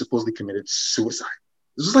and she supposedly committed suicide.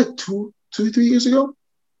 This was like 2-3 years ago.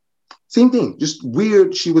 Same thing, just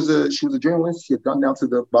weird. She was a journalist. She had gone down to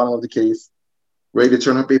the bottom of the case, ready to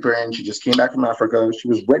turn her paper in. She just came back from Africa. She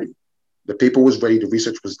was ready. The paper was ready. The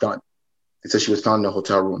research was done. They said she was found in a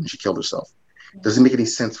hotel room and she killed herself. Doesn't make any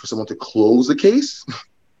sense for someone to close the case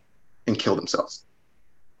and kill themselves.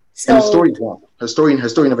 So, and the story's wrong. Her story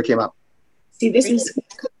never came out. See, this is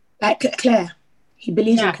like Claire. He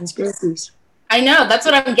believes in conspiracies. I know. That's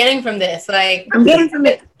what I'm getting from this. Like, I'm getting from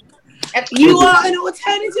it. You are an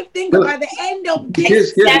alternative thinker by the end of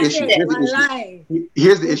this.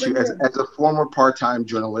 Here's the issue. As a former part-time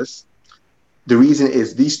journalist, the reason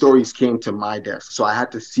is these stories came to my desk, so I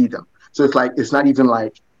had to see them. So it's not even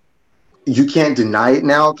like you can't deny it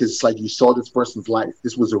now because it's like you saw this person's life.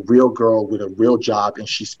 This was a real girl with a real job, and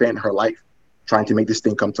she spent her life trying to make this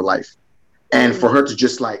thing come to life. And for her to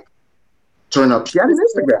just like turn up, she had an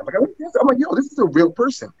Instagram. I'm like, yo, this is a real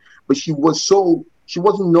person. But she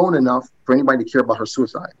wasn't known enough for anybody to care about her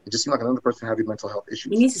suicide. It just seemed like another person having mental health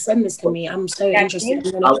issues. You need to send this to me. I'm so interested.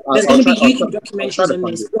 There's going to be YouTube documentaries on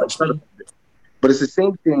this. Watch me. But it's the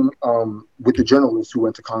same thing with the journalists who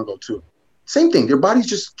went to Congo too. Same thing. Their bodies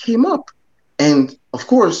just came up. And of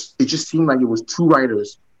course, it just seemed like it was two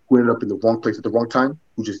writers who ended up in the wrong place at the wrong time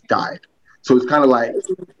who just died. So it's kind of like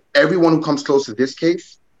everyone who comes close to this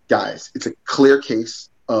case, guys, it's a clear case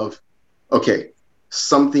of, okay,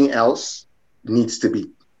 something else needs to be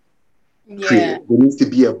created. There needs to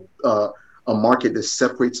be a market that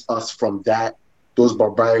separates us from those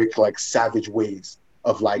barbaric, like savage ways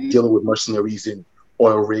of like dealing with mercenaries and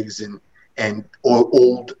oil rigs and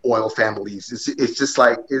old oil families. It's just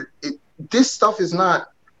like this stuff is not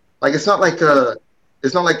like it's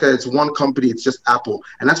one company. It's just Apple,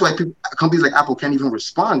 and that's why companies like Apple can't even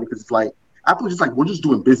respond because it's like Apple's just like we're just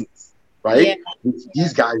doing business, right? Yeah.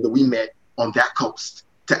 These guys that we met on that coast.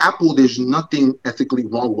 To Apple, there's nothing ethically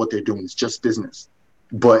wrong with what they're doing. It's just business.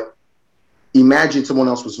 But imagine someone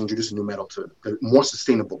else was introducing new metal to more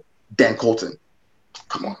sustainable than Colton.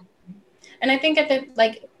 Come on. And I think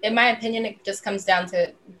in my opinion, it just comes down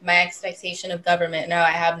to my expectation of government. Now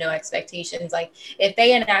I have no expectations. Like if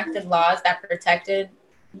they enacted laws that protected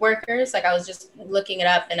workers, like I was just looking it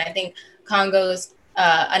up, and I think Congo's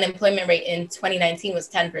unemployment rate in 2019 was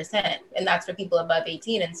 10%, and that's for people above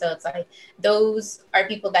 18. And so it's like those are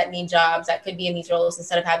people that need jobs that could be in these roles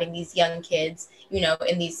instead of having these young kids, you know,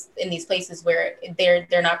 in these places where they're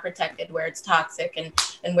not protected, where it's toxic and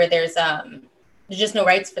where there's just no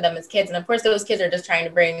rights for them as kids. And of course, those kids are just trying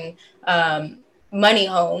to bring money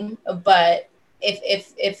home. But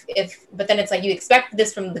but then it's like you expect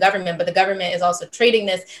this from the government, but the government is also trading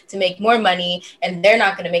this to make more money, and they're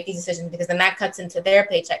not going to make these decisions because then that cuts into their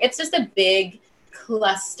paycheck. It's just a big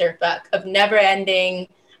clusterfuck of never ending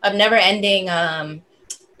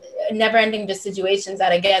just situations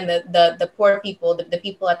that, again, the poor people, the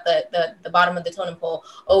people at the bottom of the totem pole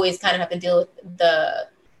always kind of have to deal with the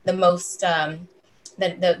most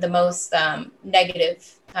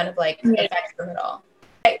negative kind of like effects from it all.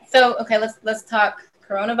 Okay, so let's talk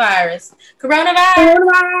coronavirus.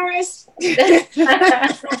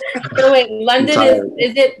 So wait, London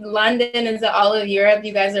is it London? Is it all of Europe?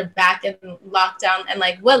 You guys are back in lockdown, and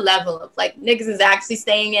like what level of like niggas is actually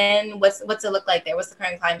staying in? What's it look like there? What's the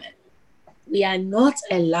current climate? We are not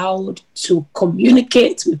allowed to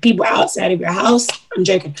communicate with people outside of your house. I'm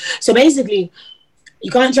joking. So basically,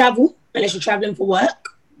 you can't travel unless you're traveling for work.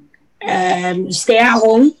 You stay at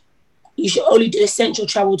home. You should only do essential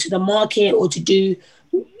travel to the market or to do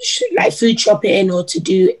like food shopping or to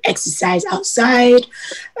do exercise outside.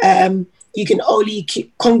 You can only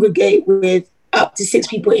congregate with up to 6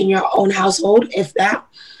 people in your own household, if that.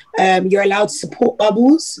 You're allowed to support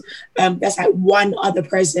bubbles. That's like one other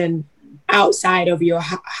person outside of your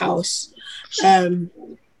house. Is there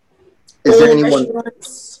anyone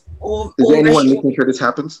making sure this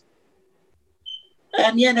happens?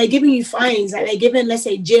 Yeah, they're giving you fines. Like they're giving, let's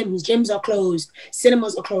say, gyms are closed,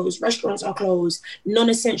 cinemas are closed, restaurants are closed,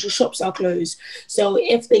 non-essential shops are closed. So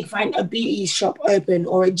if they find a beauty shop open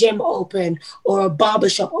or a gym open or a barber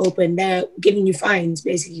shop open, they're giving you fines,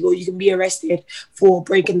 basically, or you can be arrested for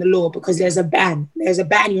breaking the law because there's a ban. There's a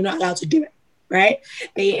ban, you're not allowed to do it, right?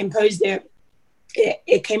 They imposed it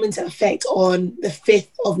came into effect on the 5th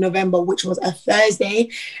of November, which was a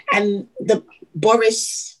Thursday, and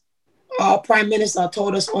Boris, our Prime Minister,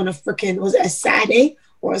 told us on was it a Saturday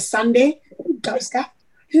or a Sunday? Who does that?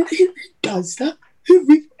 Who does that?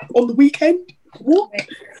 On the weekend? What?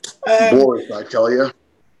 Boris, I tell you.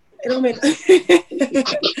 But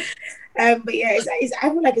yeah, I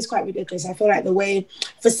feel like it's quite ridiculous. I feel like the way,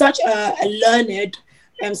 for such a learned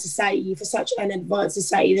society, for such an advanced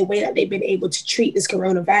society, the way that they've been able to treat this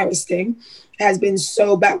coronavirus thing has been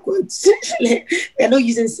so backwards. They're not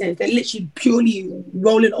using sense. They're literally purely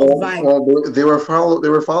rolling on vibes. Well, they were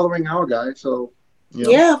following our guy, so You know?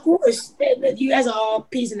 Yeah, of course. You guys are all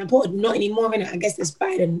peas in the pod. Not anymore, innit? I guess it's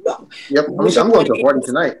Biden. But Yep. I'm going to a party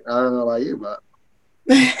tonight. I don't know about you, but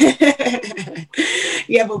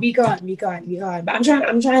yeah, but we can't. But I'm trying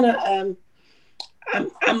to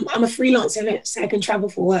I'm a freelancer, innit? So I can travel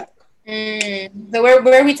for work. So where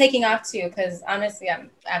are we taking off to? Because honestly, I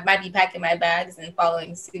might be packing my bags and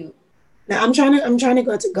following suit. Now I'm trying to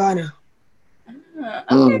go to Ghana.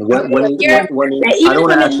 Okay. Even if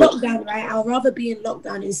I'm in lockdown, right? I'd rather be in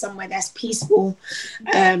lockdown in somewhere that's peaceful,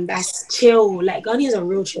 that's chill. Like Ghana is a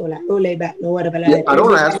real chill, like real laid back, no whatever. Like, I don't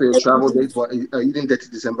want to ask for your travel date, but you didn't get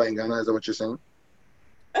to December in Ghana. Is that what you're saying?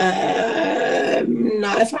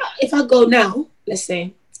 No. If I go now, let's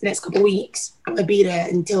say next couple of weeks, I'm gonna be there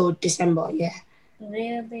until December. Yeah.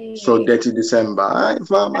 Really? So dirty December. All right,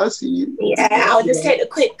 fam, I see you. Yeah, I'll just take a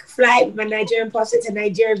quick flight with my Nigerian passport to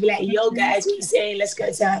Nigeria and be like, yo guys, what you saying? Let's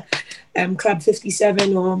go to Club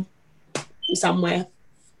 57 or somewhere.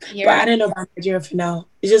 Yeah. But I don't know about Nigeria for now.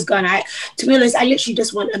 It's just gone. To be honest, I literally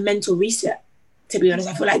just want a mental reset. To be honest,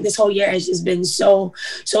 I feel like this whole year has just been so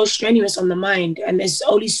strenuous on the mind, and there's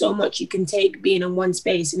only so much you can take being in one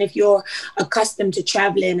space. And if you're accustomed to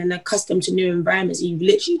traveling and accustomed to new environments, you've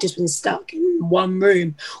literally just been stuck in one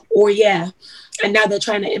room, and now they're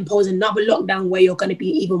trying to impose another lockdown where you're going to be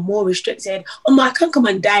even more restricted. Oh my, I can't come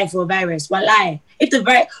and die for a virus. Wallahi. If the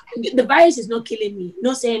virus is not killing me,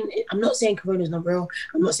 I'm not saying Corona is not real.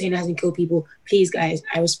 I'm not saying it hasn't killed people. Please, guys,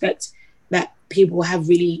 I respect that people have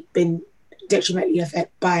really been detrimentally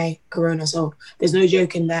affected by Corona. So there's no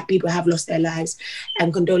joke in that. People have lost their lives,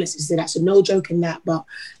 and condolences to that. So no joke in that. But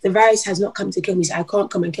the virus has not come to kill me. So I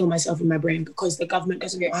can't come and kill myself in my brain because the government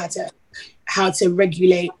doesn't know how to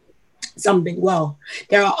regulate something well.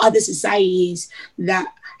 There are other societies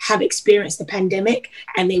that have experienced the pandemic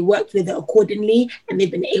and they worked with it accordingly and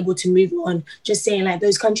they've been able to move on. Just saying, like,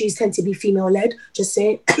 those countries tend to be female-led. Just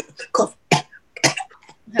saying. Cough.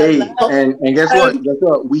 Hey, and guess what? Guess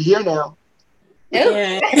what? We here now.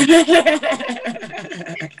 Yeah.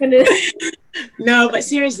 No, but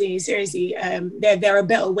seriously, there are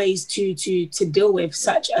better ways to deal with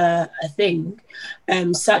such a thing,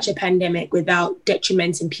 such a pandemic without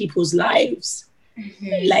detrimenting people's lives.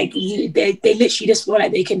 Mm-hmm. Like they literally just feel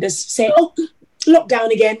like they can just say, "Oh,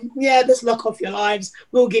 lockdown again. Yeah, just lock off your lives.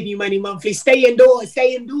 We'll give you money monthly. Stay indoors.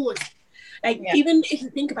 Like even if you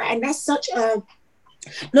think about it, and that's such a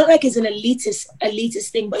not like it's an elitist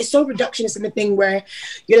thing, but it's so reductionist in the thing where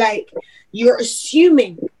you're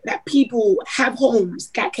assuming that people have homes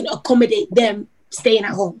that can accommodate them staying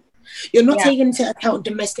at home. You're not taking into account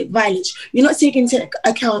domestic violence. You're not taking into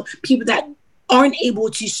account people that aren't able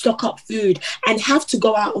to stock up food and have to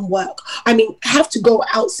go out and work. Have to go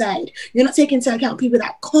outside. You're not taking into account people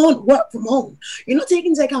that can't work from home. You're not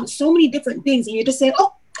taking into account so many different things, and you're just saying,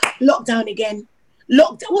 "Oh, lockdown again."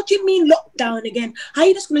 Lockdown? What do you mean lockdown again? How are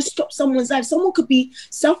you just going to stop someone's life? Someone could be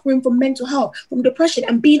suffering from mental health, from depression,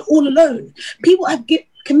 and being all alone. People have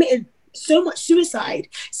committed so much suicide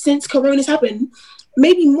since Corona's happened,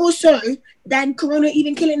 maybe more so than Corona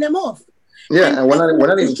even killing them off. Yeah, and we're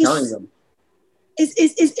not even counting them.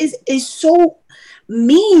 Is so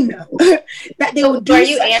mean that they would do. Are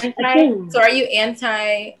you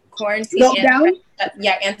anti quarantine? Lockdown?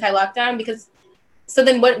 Anti-lockdown because. So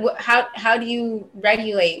then how do you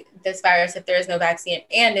regulate this virus if there is no vaccine?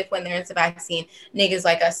 And if when there is a vaccine, niggas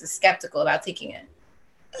like us is skeptical about taking it?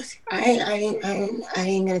 I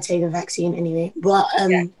ain't going to take a vaccine anyway. But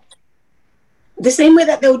the same way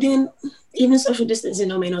that they were doing, even social distancing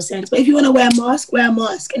don't make no sense. But if you want to wear a mask, wear a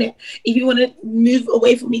mask. And if you want to move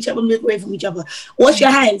away from each other, move away from each other. Wash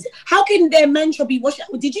your hands. How can their mantra be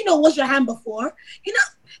did you know wash your hand before?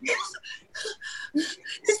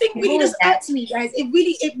 This thing really does add to me, guys. It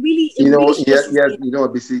really. You know what,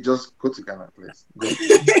 BC, just go to Ghana, please.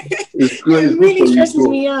 It's good. It really stresses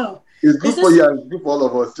me out. It's good for you and it's good for all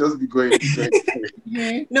of us. Just be going.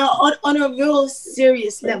 No, on a real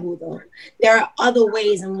serious level, though, there are other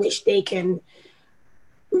ways in which they can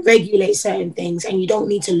regulate certain things, and you don't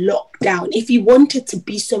need to lock down. If you wanted to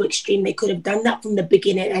be so extreme, they could have done that from the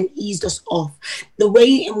beginning and eased us off. The way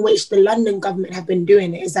in which the London government have been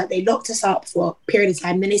doing it is that they locked us up for a period of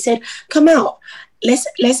time, then they said, come out, let's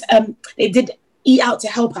they did Eat Out to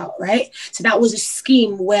Help Out, right? So that was a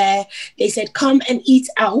scheme where they said, come and eat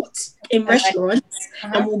out in restaurants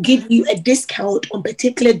and we'll give you a discount on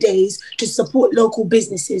particular days to support local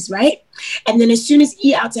businesses, right? And then as soon as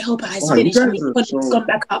Eat Out to Help Out has finished and the economy's gone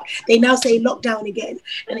back up, they now say lockdown again.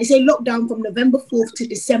 And they say lockdown from November 4th to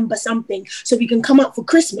December something, so we can come out for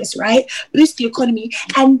Christmas, right? Boost the economy.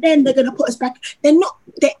 And then they're going to put us back.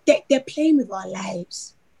 They're playing with our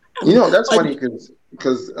lives. That's funny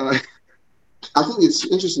because I think it's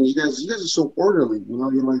interesting. You guys are so orderly. You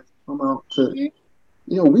know, you like come out to. You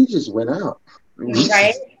know, we just went out.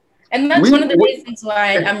 Right. And that's one of the reasons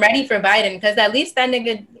why I'm ready for Biden, because at least that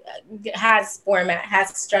nigga has format,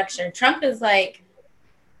 has structure. Trump is like,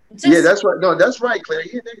 yeah, that's right. No, that's right, Claire.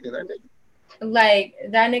 Yeah, that nigga. Like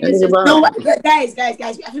that nigga's just no, guys.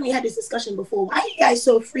 I think we had this discussion before. Why are you guys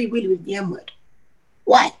so free willy with the M word?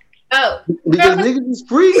 Why? Oh, because niggas is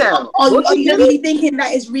free now. Are you really thinking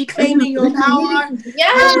that is reclaiming your power?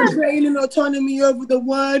 Yeah, reclaiming autonomy over the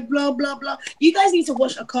word, blah blah blah. You guys need to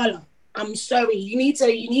watch Akala. I'm sorry. You need to.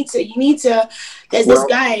 There's this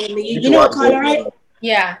guy, and you know Akala, right?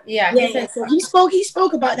 Yeah. So he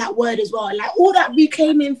spoke about that word as well. Like all that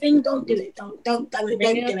reclaiming thing, don't do it. Don't do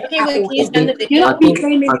it. You're not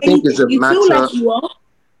reclaiming anything. You feel like you are,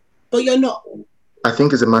 but you're not. I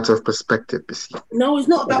think it's a matter of perspective, No, it's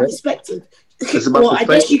not about perspective. It's about perspective.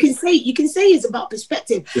 I guess you can say it's about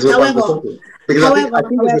perspective. However, I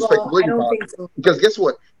think it's respectability. I don't think so. Because guess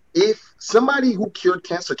what? If somebody who cured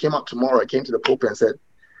cancer came out tomorrow and came to the pulpit and said,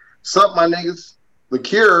 "Sup, my niggas, the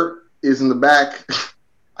cure is in the back.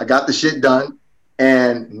 I got the shit done,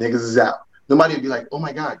 and niggas is out." Nobody would be like, "Oh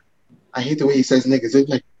my god, I hate the way he says niggas." They'd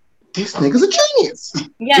be like, "This nigga's a genius."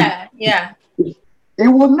 Yeah. It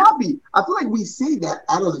will not be. I feel like we say that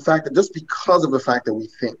out of the fact that just because of the fact that we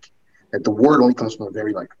think that the word only comes from a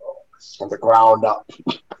very from the ground up.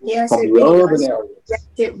 Yes, it really does. Yes,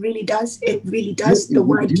 it really does. It really does. The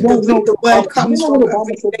word comes from a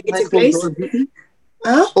negative place.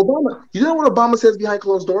 Huh? Obama. You know what Obama says behind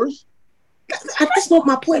closed doors? That's not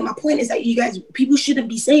my point. My point is that people shouldn't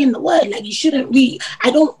be saying the word. Like you shouldn't I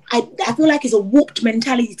feel like it's a warped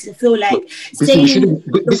mentality to feel like saying the word.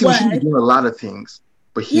 We should be doing a lot of things,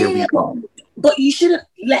 but here we are. But you shouldn't,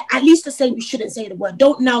 at least to say you shouldn't say the word.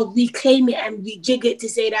 Don't now reclaim it and rejig it to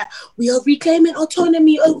say that we are reclaiming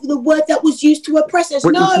autonomy over the word that was used to oppress us.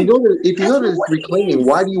 But no. If you know that it's reclaiming,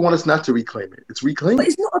 why do you want us not to reclaim it? It's reclaiming. But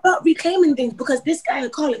it's not about reclaiming things, because this guy,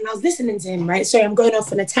 Colin, I was listening to him, right? Sorry, I'm going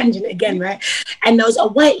off on a tangent again, right? And there was a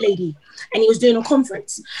white lady and he was doing a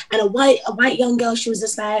conference, and a white young girl, she was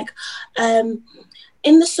just like,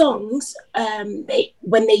 in the songs,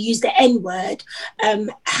 when they use the N-word,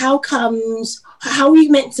 how are we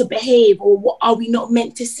meant to behave, or what, are we not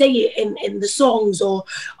meant to say it in the songs, or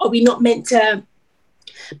are we not meant to,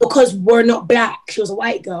 because we're not black, she was a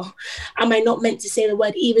white girl, am I not meant to say the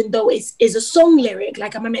word even though it's a song lyric?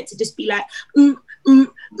 Like, am I meant to just be like,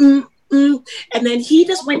 and then he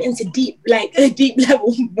just went into deep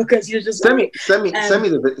level, because he was just send me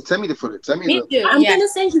the footage. I'm gonna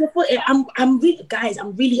send you the footage.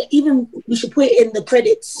 I'm really even we should put it in the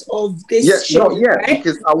credits of this show. Right?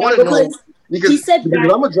 Because I want to know, because he said that I'm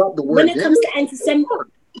gonna drop the word when it comes to anti-Semitic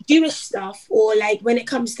Jewish stuff, or like when it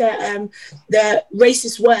comes to the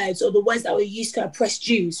racist words or the words that were used to oppress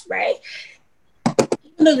Jews, right?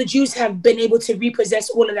 Even though the Jews have been able to repossess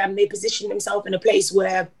all of them, they position themselves in a place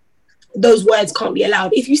where those words can't be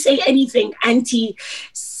allowed. If you say anything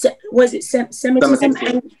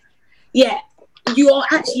Semitism? Yeah, you are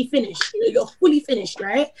actually finished. You're fully finished,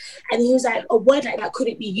 right? And he was like, a word like that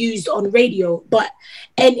couldn't be used on radio, but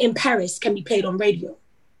N in Paris can be played on radio.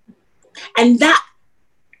 And that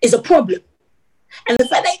is a problem. And the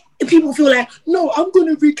fact that people feel like, no, I'm going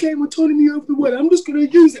to reclaim autonomy over the word. I'm just going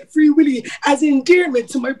to use it free willy as endearment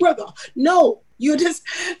to my brother. No, you're just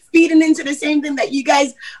feeding into the same thing that you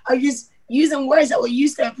guys are just using words that were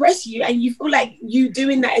used to oppress you, and you feel like you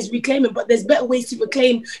doing that is reclaiming, but there's better ways to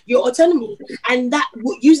reclaim your autonomy. And that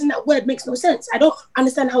using that word makes no sense. I don't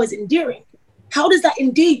understand how it's endearing. How does that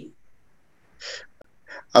endear you?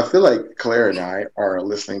 I feel like Claire and I are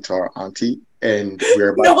listening to our auntie, and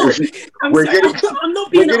we're getting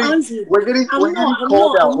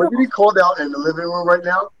called out in the living room right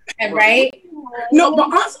now. And right? No,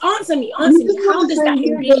 but answer me. How does that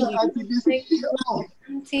endear you?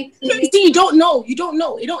 See, you don't know. Do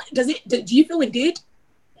you feel endeared?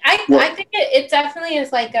 I think it definitely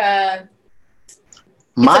is like a.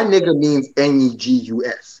 My nigga means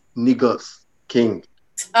Negus, niggas, king.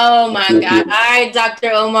 Oh my god! All right,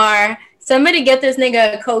 Dr. Omar. Somebody get this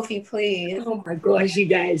nigga a Kofi, please. Oh my gosh, you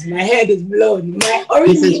guys, my head is blown.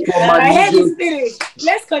 My head is finished.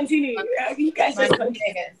 Let's continue. You guys just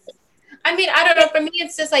continue. I mean, I don't know. For me,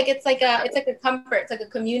 it's just like it's like a comfort. It's like a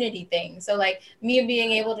community thing. So like me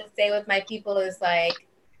being able to stay with my people is like,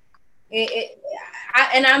 I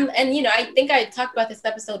think I talked about this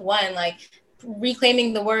episode 1, like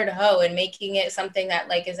reclaiming the word hoe and making it something that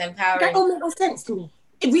like is empowering. That don't make no sense to me.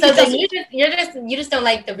 So then you just don't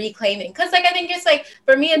like the reclaiming, because like I think it's like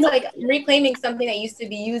for me it's like reclaiming something that used to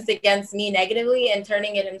be used against me negatively and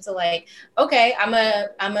turning it into like, okay, I'm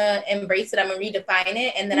a embrace it, I'm gonna redefine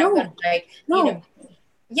it, and then I'm gonna like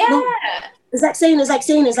It's like saying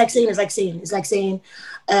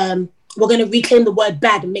we're gonna reclaim the word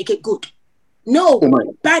bad and make it good. No,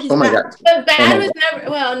 bad is bad. God. But bad was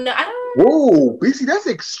never. Well, no, I don't. Whoa, BC, that's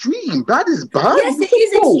extreme. Bad is bad. Yes, it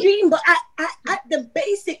is extreme, but at the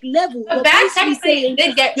basic level, but bad technically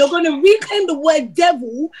did get. You're gonna reclaim the word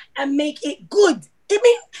devil and make it good. I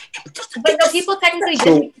mean, but no, people technically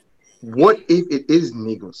did. What if it is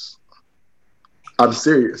niggas? I'm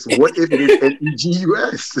serious. What if it is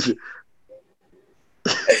NEGUS?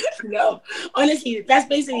 No, honestly, that's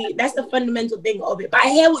the fundamental thing of it. But I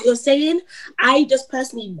hear what you're saying. I just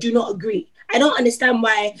personally do not agree. I don't understand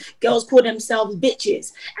why girls call themselves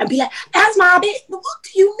bitches and be like, "That's my bitch." What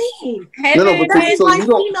do you mean? No, but that is my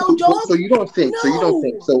female job. So you don't think.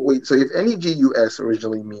 So wait. So if NEGUS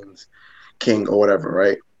originally means king or whatever,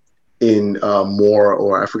 right? In Moor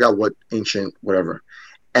or I forgot what ancient whatever,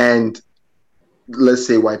 and let's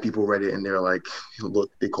say white people read it and they're like,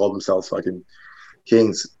 look, they call themselves fucking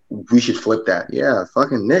kings. We should flip that. Yeah,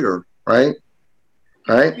 fucking nigger, right?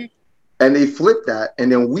 Right? Mm-hmm. And they flip that,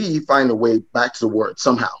 and then we find a way back to the word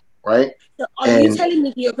somehow, right? So are you telling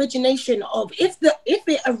me the origination of if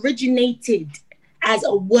it originated as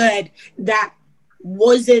a word that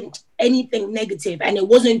wasn't anything negative and it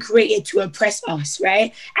wasn't created to oppress us,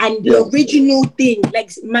 right? And the original thing,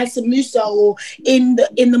 like Mansa Musa or in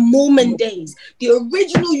the Mormon days, the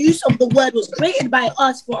original use of the word was created by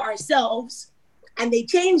us for ourselves, and they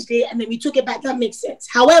changed it and then we took it back. That makes sense.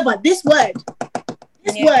 However, this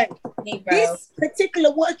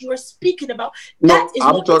particular word you are speaking about,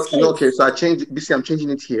 I'm talking. Okay, so I changed. I'm changing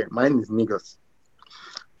it here. Mine is niggas.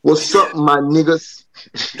 What's up, my niggas?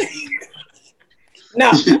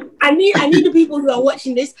 Now, I need the people who are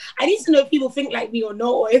watching this. I need to know if people think like me or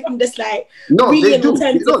not, or if I'm just like really an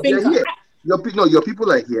alternative thinker. Your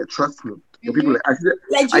people are here. Trust me. Your people are do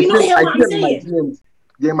you not hear what I'm saying?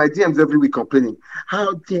 They're my DMs every week complaining.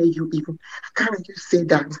 How dare you even? Can't you say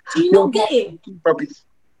that? Do you not get it?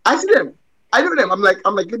 I see them. I know them. I'm like,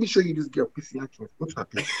 let me show you this girl. What's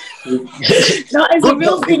happening? No, it's a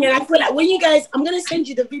real thing, and I feel like when you guys, I'm gonna send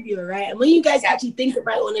you the video, right? And when you guys actually think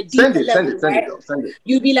about it on a deeper level, send it.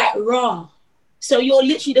 You'll be like, raw. So you're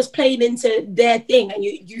literally just playing into their thing, and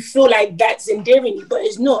you feel like that's endearing you, but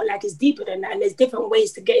it's not. Like it's deeper than that, and there's different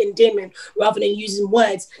ways to get endearment rather than using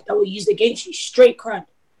words that were used against you. Straight crap.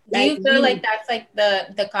 Do you feel like that's like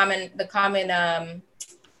the common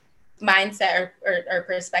mindset or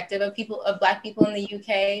perspective of Black people in the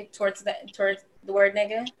UK towards the word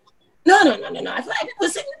nigga? No. I feel like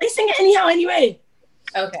they sing it anyhow anyway.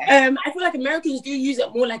 Okay. I feel like Americans do use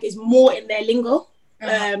it more like it's more in their lingo.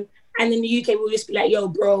 Uh-huh. And in the UK, we'll just be like, yo,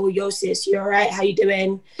 bro, yo, sis, you all right? How you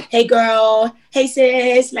doing? Hey, girl. Hey,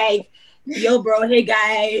 sis. Like, yo, bro. Hey,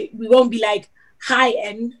 guy. We won't be like high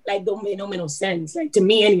end. Like, don't make no sense. Like, to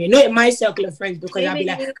me anyway. Not in my circle of friends, because I'll be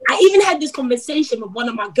like, I even had this conversation with one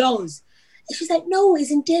of my girls. And she's like, no, it's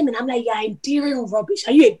endearment. I'm like, yeah, endearing rubbish.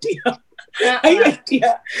 Are you a dear? Are you a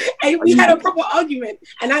dear? And we had a proper argument.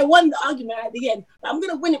 And I won the argument at the end. But I'm going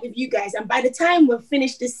to win it with you guys. And by the time we're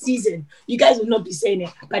finished this season, you guys will not be saying it.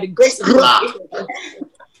 By the grace of God.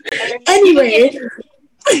 Anyway,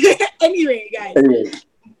 guys.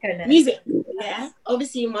 Music. Yeah.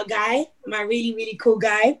 Obviously, my guy, my really, really cool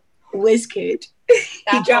guy, Wizkid.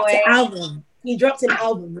 He dropped an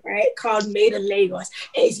album, right, called Made in Lagos.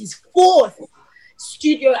 It is his 4th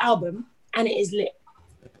studio album, and it is lit.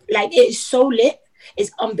 Like, it is so lit,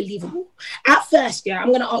 it's unbelievable. At first, I'm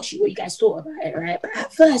going to ask you what you guys thought about it, right? But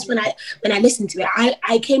at first, when I listened to it,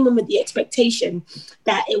 I came in with the expectation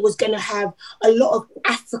that it was going to have a lot of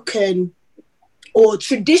African or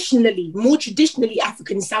more traditionally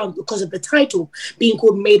African sound because of the title being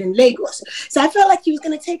called Made in Lagos. So I felt like he was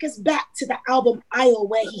going to take us back to the album Ayo,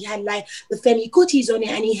 where he had like the Femi Kutis on it,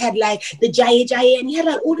 and he had like the Jaye Jaye, and he had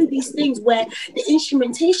like all of these things where the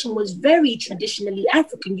instrumentation was very traditionally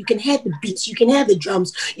African. You can hear the beats, you can hear the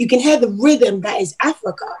drums, you can hear the rhythm that is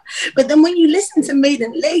Africa. But then when you listen to Made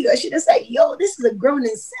in Lagos, you're just like, yo, this is a grown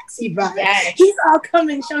and sexy vibe. Yes. He's all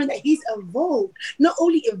coming, showing that he's evolved. Not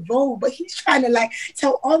only evolved, but he's trying to like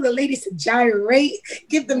tell all the ladies to gyrate,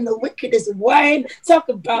 give them the wickedest wine, talk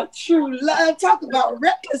about true love, talk about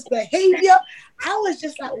reckless behavior. I was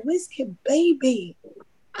just like, Wizkid, baby.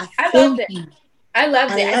 I loved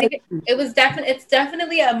it. I think it's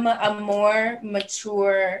definitely a more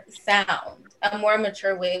mature sound, a more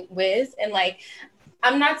mature Wiz. And like,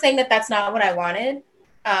 I'm not saying that that's not what I wanted,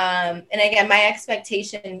 And again, my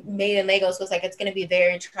expectation Made in Lagos was like, it's going to be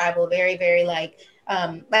very tribal, very, very like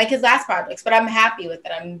his last projects, but I'm happy with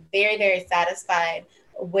it. I'm very, very satisfied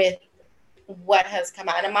with what has come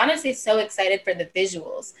out. And I'm honestly so excited for the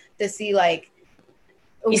visuals to see like,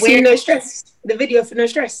 you see No Stress, the video for No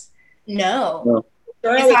Stress? No.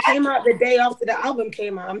 Girl, it came out the day after the album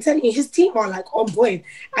came out. I'm telling you, his team are like on point,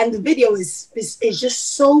 and the video is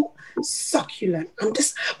just so succulent.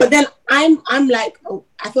 But then I'm like, oh,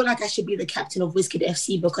 I feel like I should be the captain of Wizkid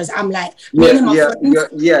FC because I'm like, me and my friends.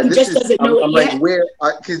 Yeah. He just doesn't know it yet. Like, where?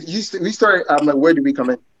 Because we started. I'm like, where do we come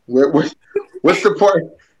in? What's the part?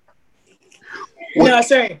 No,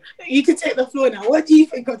 sorry. You can take the floor now. What do you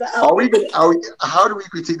think of the album? How do we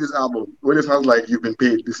critique this album? What it sounds like you've been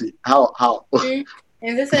paid to see? How?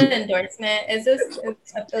 Is this an endorsement? Is this an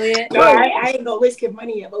affiliate? No, I ain't got Wizkid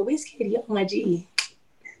money yet, but Wizkid, yo, my G.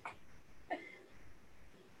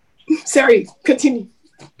 Sorry, continue.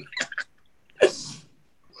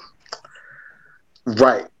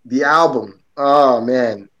 Right. The album. Oh,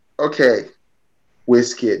 man. Okay.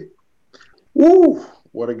 Wizkid. Woo!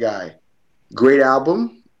 What a guy. Great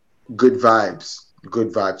album. Good vibes.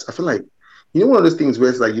 I feel like, one of those things where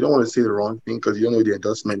it's like you don't want to say the wrong thing because you don't know the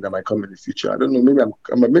endorsement that might come in the future. I don't know.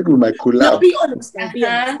 Maybe we might collab. No, be honest. Be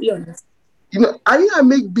honest. I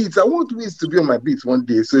make beats. I want Wiz to be on my beats one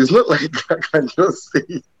day, so it's not like I can just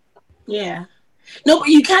say. Yeah. No, but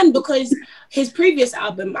you can, because his previous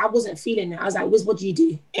album, I wasn't feeling it. I was like, Wiz, what do you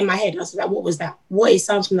do? In my head, I was like, what was that? What is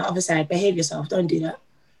Sounds from the Other Side? Behave yourself. Don't do that.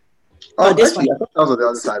 This one. I thought that was on the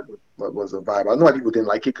other side. Was a vibe. I know why people didn't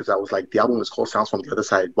like it because I was like, the album is called Sounds from the Other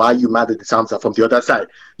Side. Why are you mad that the sounds are from the other side?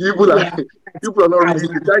 You are not reading.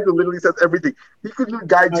 The title literally says everything. He couldn't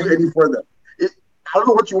guide you any further. I don't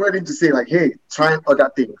know what you wanted him to say. Like, hey, try other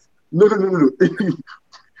things. No.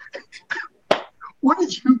 What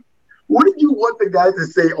did you want the guy to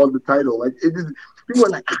say on the title? Like, people were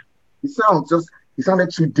like, he sounded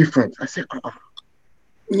too different. I said,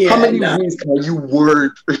 how many ways can you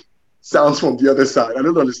word Sounds from the Other Side? I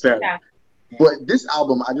don't understand. Yeah. But this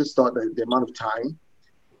album, I just thought that the amount of time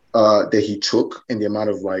that he took and the amount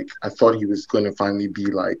of I thought he was going to finally be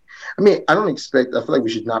like, I feel like we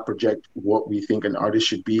should not project what we think an artist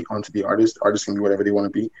should be onto the artist. Artists can be whatever they want to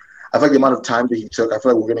be. I feel like the amount of time that he took, I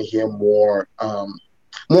feel like we're going to hear more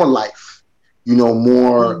life,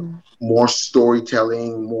 more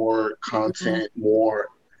storytelling, more content, more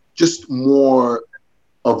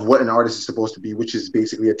of what an artist is supposed to be, which is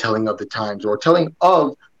basically a telling of the times or telling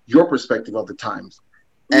of your perspective of the times.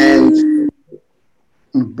 And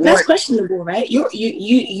that's questionable, right?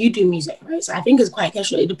 You do music, right? So I think it's quite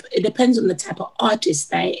questionable. It depends on the type of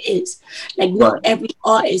artist that it is. Like, not every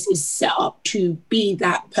artist is set up to be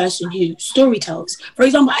that person who storytells. For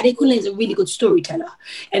example, Adekunle is a really good storyteller,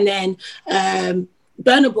 and then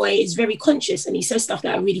Burna Boy is very conscious and he says stuff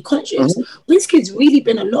that are really conscious. Wizkid's really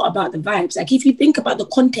been a lot about the vibes. Like, if you think about the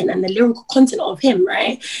content and the lyrical content of him,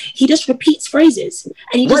 right, he just repeats phrases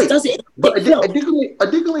and he just does it. But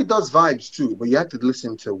Adekunle does vibes too, but you have to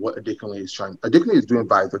listen to what Adekunle is trying. Adekunle is doing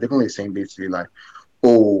vibes. Adekunle is saying basically like,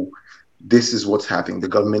 oh, this is what's happening. The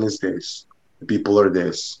government is this. The people are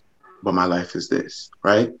this. But my life is this,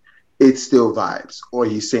 right? It's still vibes. Or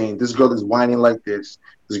he's saying, this girl is whining like this.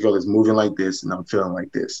 This girl is moving like this, and I'm feeling like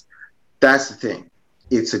this. That's the thing.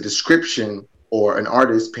 It's a description or an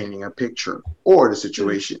artist painting a picture or the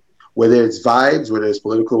situation, whether it's vibes, whether it's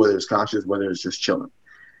political, whether it's conscious, whether it's just chilling.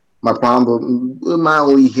 My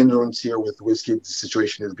only hindrance here with Wizkid's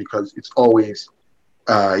situation is because it's always,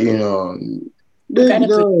 it's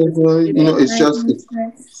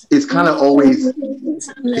kind of always, it's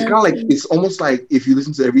kind of like, it's almost like if you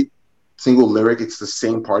listen to every single lyric, it's the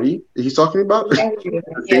same party that he's talking about. The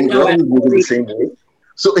same girl who's moving the same way.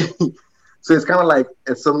 So it's kind of like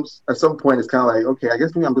at some point it's kind of like, okay, I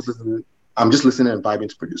guess maybe I'm just listening and vibing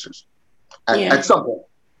to producers. At some point.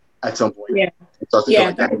 Yeah. That's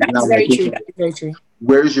very true. That's very true.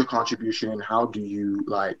 Where is your contribution? How do you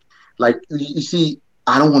like you see,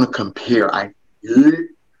 I don't want to compare. I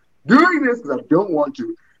hate doing this because I don't want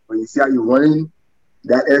to. But you see how you're running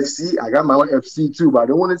that FC? I got my own FC too, but I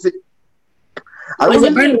don't want to say. Is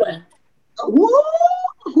it Burna Boy?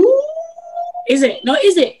 Is it? No,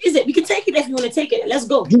 is it? We can take it if you want to take it. Let's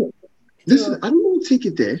go. Listen, I don't want to take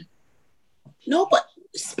it there. No, but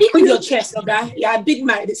speak with your chest, okay? You're a big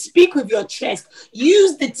man. Speak with your chest.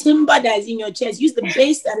 Use the timber that is in your chest. Use the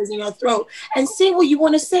bass that is in your throat and say what you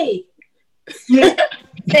want to say.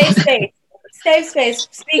 Safe space.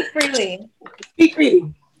 Speak freely. Speak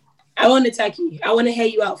freely. I want to attack you. I want to hear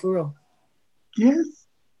you out for real. Yes.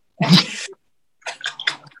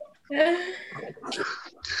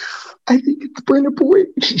 I think it's Burna Boy.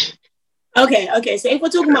 Okay. So if we're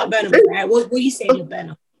talking about Burna Boy, right, what are you saying with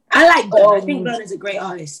Burna? I like Burna. I think Burna's a great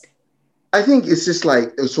artist. I think it's just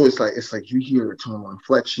like it's like you hear tonal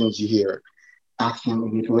inflections, you hear accent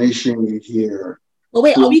manipulation, you hear. But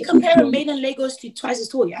wait, are we comparing Made in Lagos to Twice as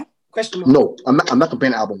Tall? Yeah. Question mark. No, I'm not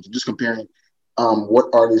comparing albums. I'm just comparing what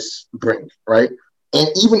artists bring, right? And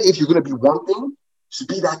even if you're gonna be one thing, just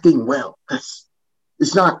be that thing well.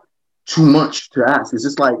 It's not too much to ask. It's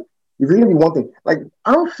just like if you're gonna be one thing, like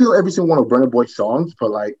I don't feel every single one of Burna Boy's songs, but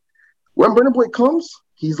like when Burna Boy comes,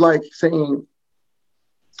 he's like saying,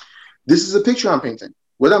 "This is a picture I'm painting."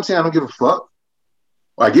 Whether I'm saying I don't give a fuck,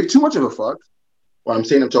 or I give too much of a fuck, or I'm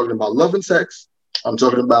saying I'm talking about love and sex, I'm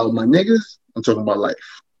talking about my niggas, I'm talking about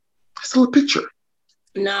life. It's still a picture.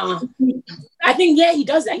 No, I think he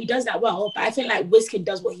does that. He does that well. But I think like Wizkid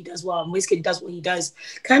does what he does well, and Wizkid does what he does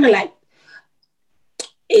kind of like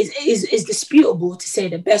is disputable to say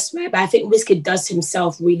the best way. But I think Wizkid does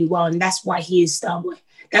himself really well, and that's why he is Starboy.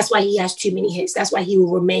 That's why he has too many hits. That's why he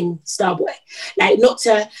will remain Starboy. Like, not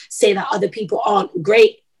to say that other people aren't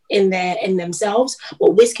great in themselves,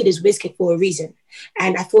 but Wizkid is Wizkid for a reason.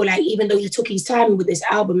 And I feel like even though he took his time with this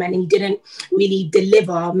album and he didn't really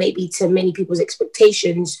deliver maybe to many people's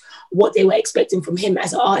expectations what they were expecting from him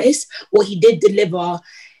as an artist, what he did deliver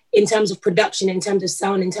in terms of production, in terms of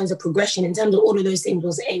sound, in terms of progression, in terms of all of those things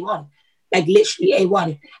was A1. Like literally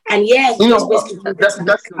A1. And yeah, that's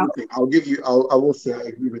the thing. I will say I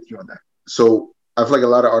agree with you on that. So I feel like a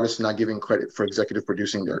lot of artists are not giving credit for executive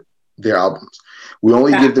producing their albums. We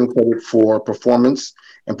only give them credit for performance,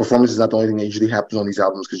 and performance is not the only thing that usually happens on these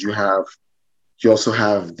albums, because you also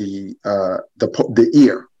have the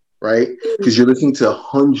ear, right? Because you're listening to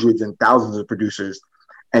hundreds and thousands of producers,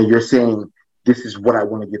 and you're saying, this is what I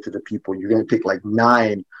want to give to the people. You're going to pick like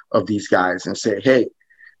 9 of these guys and say, hey,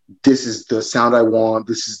 this is the sound I want.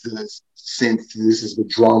 This is the synth. This is the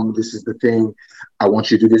drum. This is the thing. I want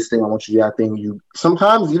you to do this thing. I want you to do that thing.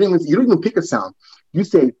 Sometimes you don't even pick a sound. You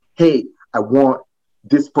say, hey, I want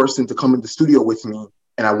this person to come in the studio with me,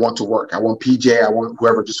 and I want to work. I want PJ. I want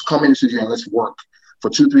whoever. Just come in the studio and let's work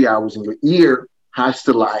for 2-3 hours. And your ear has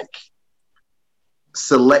to like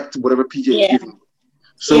select whatever PJ is giving you.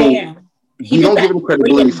 So you don't give him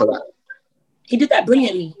credibility for that. He did that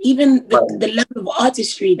brilliantly. Even the level of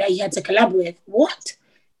artistry that he had to collaborate. What?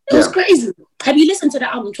 It was crazy. Have you listened to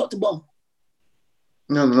the album top to bottom?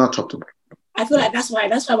 No, not top to bottom. I feel like that's why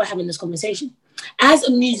we're having this conversation. As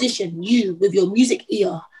a musician, you with your music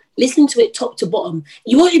ear, listen to it top to bottom.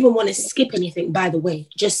 You won't even want to skip anything. By the way,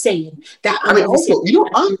 just saying that. I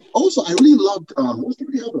really loved. What's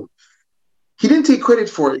the album? He didn't take credit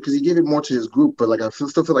for it because he gave it more to his group, but like I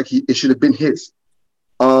still feel like it should have been his.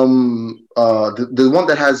 The one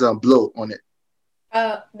that has Blow on it.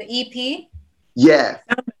 The EP. Yeah.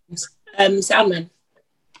 Soundman.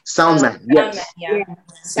 Soundman. Yes. Yeah.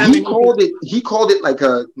 Soundman. He called it like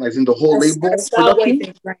in the whole label production.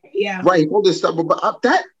 Thing, right. Yeah. Right. All this stuff, but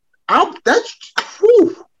that's.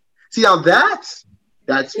 Whew. See now that's.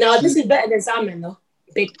 No, this is better than Soundman though.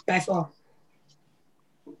 Big by far.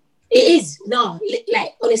 It is. No,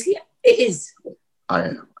 like honestly, it is. I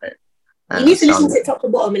am. You need to listen to it top to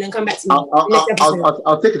bottom and then come back to me.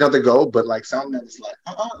 I'll take another go, but like Soundman is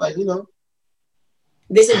like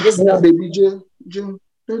This is baby Jim.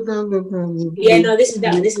 Yeah, no, this is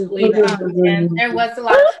better. This is way better. And there was a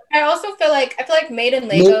lot. I feel like Made in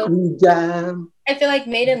Lagos. I feel like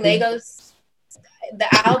Made in Lagos, the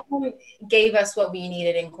album gave us what we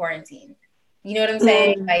needed in quarantine. You know what I'm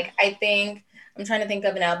saying? Like, I think I'm trying to think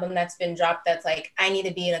of an album that's been dropped that's like, I need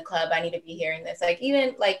to be in a club. I need to be hearing this. Like,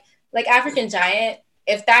 even like African Giant,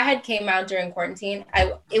 if that had came out during quarantine,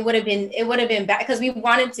 it would have been bad because we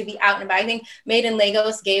wanted to be out and about. I think Made in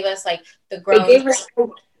Lagos gave us like the grown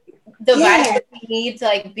the vibe that we need to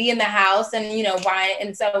like be in the house and why.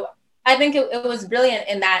 And so I think it was brilliant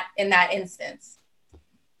in that instance.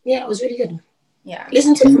 Yeah, it was really good. Yeah.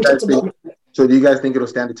 Listen to it from top to bottom. So do you guys think it'll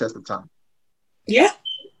stand the test of time? Yeah.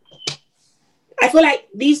 I feel like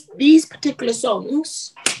these particular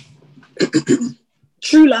songs,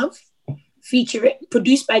 True Love,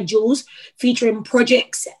 produced by Jules, featuring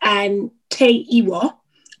Projects and Tay Iwa,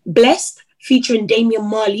 Blessed, featuring Damian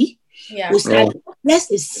Marley. Yeah.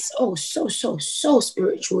 Blessed is so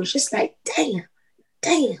spiritual. It's just like, damn.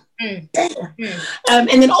 And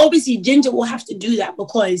then obviously Ginger will have to do that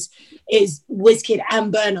because it's Wizkid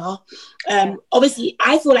and Burna. Obviously,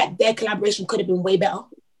 I feel like their collaboration could have been way better.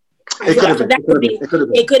 It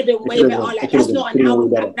could have been way better. Like that's not an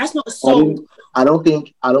album. That's not a song I don't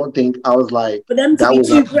think I was like For them to that be was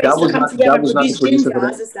two not that Brits to was come not together that and was not the produce producer Ginger, for I them.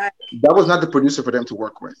 was just like, That was not the producer for them to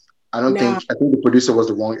work with. nah. I think the producer was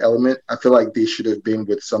the wrong element. I feel like they should have been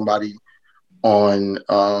with on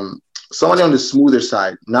somebody on the smoother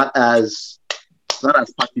side, not as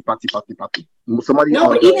party. Somebody No,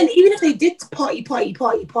 on but the even if they did party,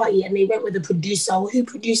 and they went with a producer who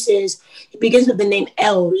produces, it begins with the name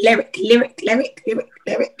L, yeah, but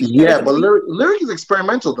lyric. lyric is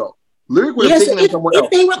experimental though. Lyric would have Yeah, so taken them somewhere if else.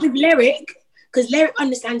 they went with lyric, because lyric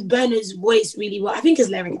understands Burner's voice really well. I think it's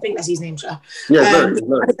lyric. I think that's his name, sure. Yeah, it's lyric. It's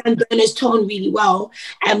lyric. Understand Burner's tone really well,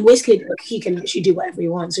 and Wizkid, he can actually do whatever he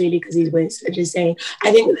wants really because he's Wiz. I'm just saying.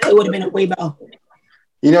 I think it would have been a way better.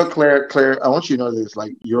 You know, Claire, I want you to know this.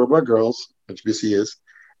 Like Yoruba girls, which BC is,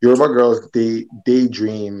 Yoruba girls, they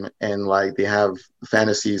daydream and like they have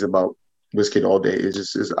fantasies about Wizkid all day. It's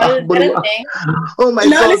just, it's, Oh, is that a thing? oh my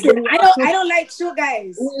No, God, listen, I don't like short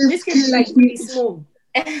guys. Wizkid is like really Wizkid. small.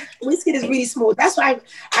 Wizkid is really small. That's why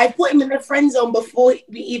I put him in the friend zone before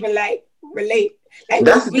we even like relate. Like we're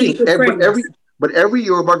That's the really thing. good friends. But every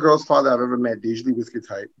Yoruba girl's father I've ever met, they usually Wizkid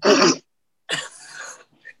type.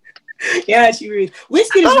 Yeah, she really.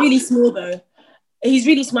 Wizkid is really small though. He's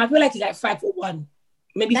really small. I feel like he's like 5'1",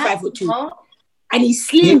 maybe That's 5'2", small. and he's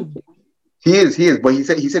he, slim. he is. But he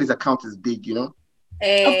said his account is big. You know.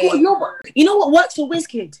 Of course, Hey. no, but you know what works for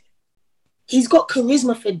Wizkid? He's got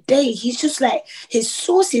charisma for days. He's just like his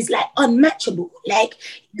source is like unmatchable. Like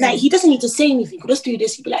he doesn't need to say anything. He'll just do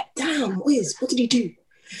this. He'll be like, "Damn, Wiz, what did he do?"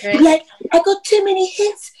 He'll be like, "I got too many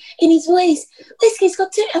hits in his voice. Wizkid's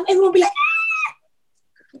got too." And everyone will be like, "Ah!"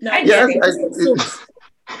 No, I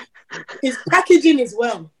his packaging as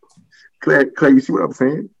well. Claire, you see what I'm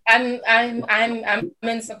saying? I'm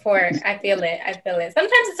in support. I feel it.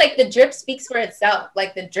 Sometimes it's like the drip speaks for itself.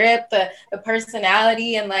 Like the drip, the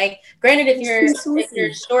personality, and like granted, if you're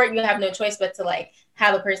short, you have no choice but to like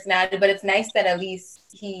have a personality. But it's nice that at least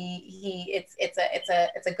it's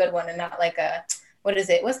a good one and not like a what is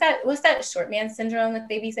it? What's that short man syndrome that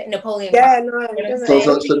they be saying? Napoleon. Yeah, no, it doesn't. So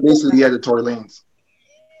basically, he had the Tory Lanez.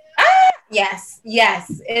 Yes.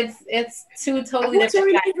 It's two totally different.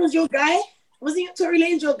 Tory Lanez was your guy? Wasn't Tory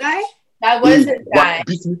Lanez your guy? That was his guy.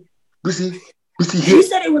 BC, you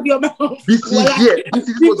said it with your mouth. BC, here. BC, this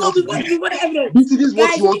is what you want to do. BC, this is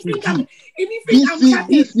what you want to do. If you think I'm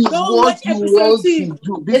capping, this is what you want to do.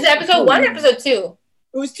 Is it episode 1 or episode 2?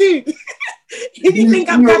 It was 2. If you think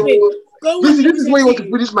I'm capping, go watch BC, this is where you want to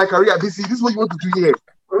finish my career. BC, this is what you want to do here.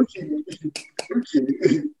 Okay.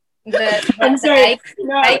 I'm sorry.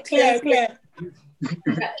 Claire.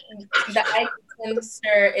 The Ike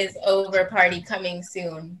Slimster is over party coming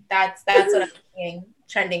soon. That's what I'm seeing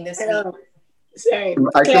trending this week. Sorry.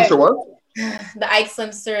 Ike Slimster what? The Ike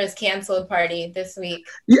Slimster is canceled party this week.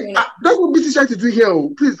 Yeah, that's what BC trying to do here.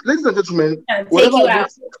 Please, ladies and gentlemen, take you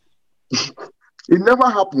out. It never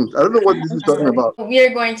happened. I don't know what this is talking about. We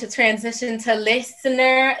are going to transition to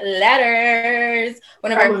listener letters.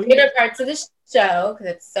 One of our favorite parts of the show because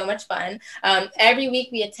it's so much fun. Every week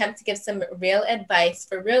we attempt to give some real advice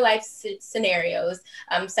for real life scenarios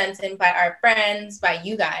sent in by our friends, by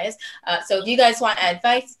you guys. So if you guys want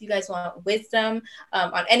advice, if you guys want wisdom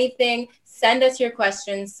on anything, send us your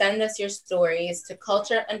questions, send us your stories to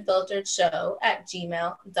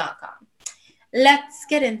cultureunfilteredshow@gmail.com. Let's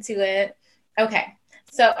get into it. Okay,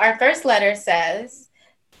 so our first letter says,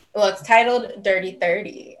 well, it's titled Dirty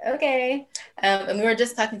 30. Okay. And we were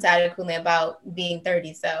just talking to Adekunle about being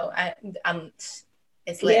 30. So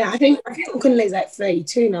it's lit. Yeah, I think Adekunle's like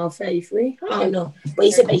 32 now, 33. I don't know. But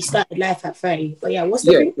he said that he started life at 30. But yeah, what's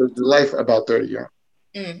the thing? The life about 30, yeah.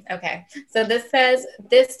 Okay. So this says,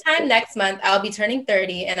 this time next month, I'll be turning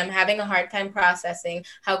 30 and I'm having a hard time processing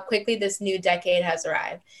how quickly this new decade has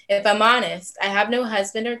arrived. If I'm honest, I have no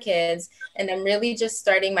husband or kids and I'm really just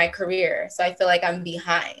starting my career. So I feel like I'm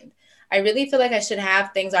behind. I really feel like I should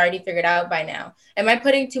have things already figured out by now. Am I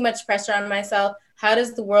putting too much pressure on myself? How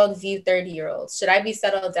does the world view 30-year-olds? Should I be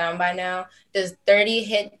settled down by now? Does 30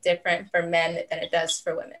 hit different for men than it does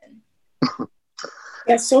for women?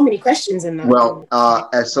 There's so many questions in that. Well,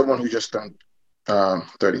 as someone who just turned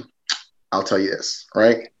 30, I'll tell you this,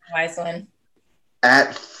 right? Wise one.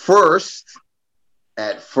 At first,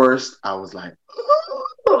 I was like,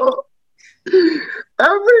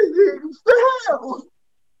 everything failed.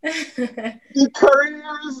 The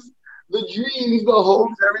careers, the dreams, the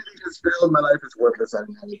hopes, everything just failed. My life is worthless. I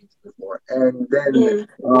didn't have anything before. And then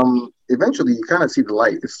eventually you kind of see the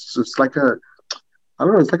light. It's just like I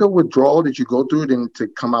don't know, it's like a withdrawal that you go through then to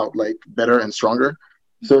come out like better and stronger.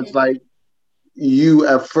 So it's like you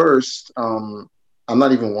at first, I'm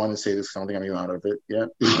not even wanting to say this, I don't think I'm even out of it yet.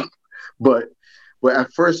 But But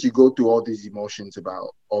at first, you go through all these emotions about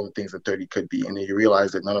all the things that 30 could be, and then you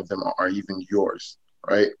realize that none of them are even yours,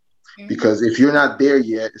 right? Mm-hmm. Because if you're not there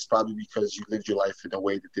yet, it's probably because you lived your life in a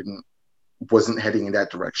way that wasn't heading in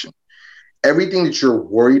that direction. Everything that you're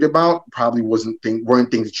worried about probably weren't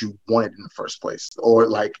things that you wanted in the first place, or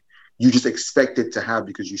like you just expected to have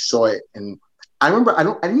because you saw it. And I remember I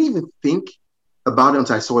didn't even think about it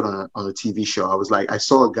until I saw it on a TV show. I was like, I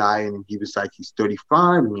saw a guy and he was like, he's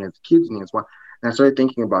 35 and he has kids and he has one. And I started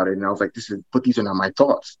thinking about it and I was like, these are not my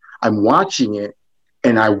thoughts. I'm watching it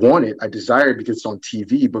and I want it. I desire it because it's on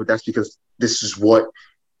TV, but that's because this is what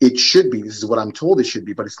it should be. This is what I'm told it should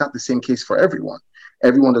be, but it's not the same case for everyone.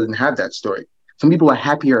 Everyone doesn't have that story. Some people are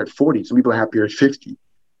happier at 40. Some people are happier at 50.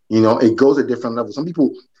 You know, it goes at different levels. Some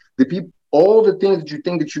people, all the things that you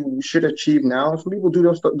think that you should achieve now, some people do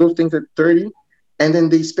those things at 30, and then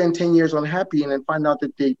they spend 10 years unhappy and then find out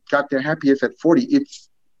that they got their happiest at 40.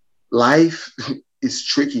 Life is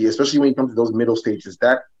tricky, especially when it comes to those middle stages.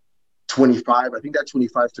 That 25, I think that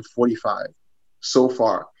 25 to 45 so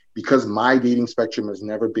far, because my dating spectrum has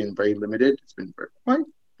never been very limited. It's been very quite,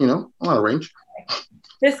 a lot of range.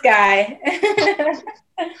 This guy.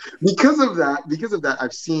 Because of that,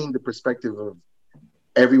 I've seen the perspective of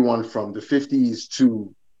everyone from the 50s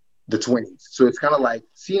to the 20s. So it's kind of like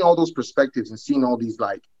seeing all those perspectives and seeing all these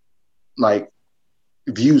like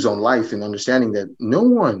views on life and understanding that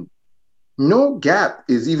no gap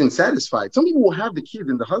is even satisfied. Some people will have the kids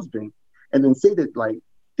and the husband and then say that like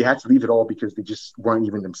they had to leave it all because they just weren't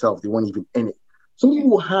even themselves. They weren't even in it. Some people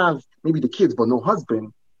will have maybe the kids but no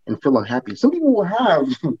husband and feel unhappy. Some people will have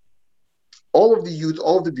all of the youth,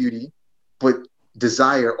 all of the beauty, but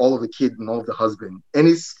desire all of the kid and all of the husband. And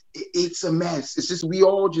it's a mess. It's just we're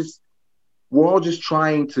all just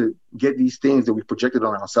trying to get these things that we projected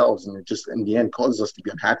on ourselves, and it just in the end causes us to be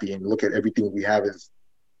unhappy and look at everything we have as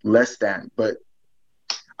less than. But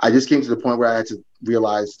I just came to the point where I had to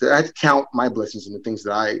realize that I had to count my blessings and the things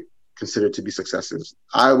that I consider to be successes.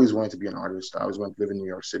 I always wanted to be an artist. I always wanted to live in New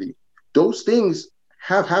York City. Those things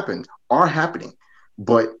have happened, are happening.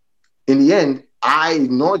 But in the end, I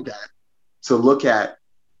ignored that to look at,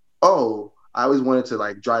 I always wanted to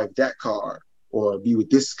like drive that car or be with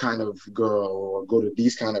this kind of girl or go to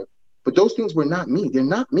these kind of, but those things were not me. They're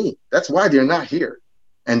not me. That's why they're not here.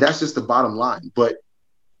 And that's just the bottom line. But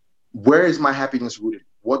where is my happiness rooted?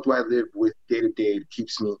 What do I live with day to day that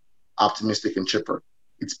keeps me optimistic and chipper?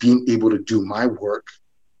 It's being able to do my work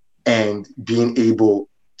and being able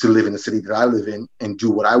to live in the city that I live in and do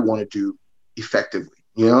what I want to do effectively,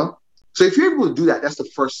 So if you're able to do that, that's the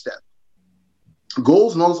first step.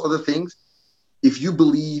 Goals and all those other things, if you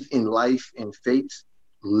believe in life and fate,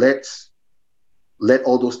 let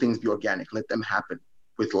all those things be organic. Let them happen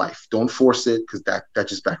with life. Don't force it because that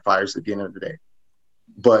just backfires at the end of the day.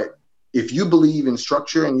 But if you believe in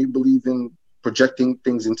structure and you believe in projecting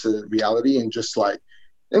things into reality and just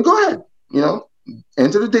then go ahead,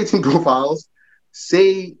 enter the dating profiles,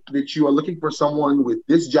 say that you are looking for someone with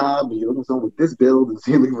this job and you're looking for someone with this build and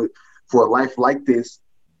you're looking for a life like this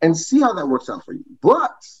and see how that works out for you.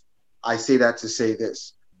 But I say that to say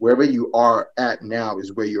this, wherever you are at now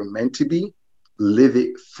is where you're meant to be. Live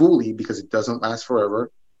it fully because it doesn't last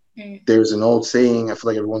forever. There's an old saying, I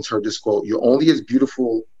feel like everyone's heard this quote, you're only as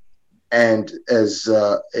beautiful and as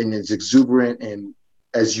exuberant and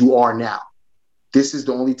as you are now. This is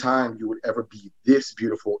the only time you would ever be this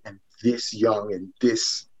beautiful and this young and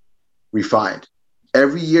this refined.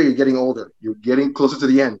 Every year you're getting older. You're getting closer to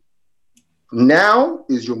the end. Now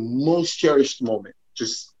is your most cherished moment.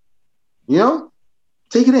 Just,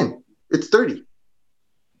 take it in. It's 30.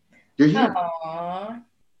 You're here. Aww.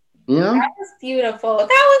 That was beautiful.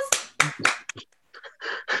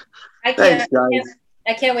 I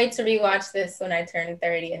can't wait to rewatch this when I turn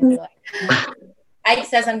 30 and be like, Ike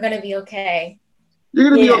says I'm going to be okay. You're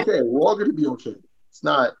going to be okay. We're all going to be okay. It's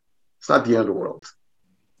not the end of the world.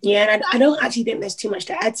 Yeah, and I don't actually think there's too much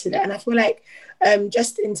to add to that. And I feel like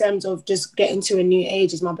just in terms of just getting to a new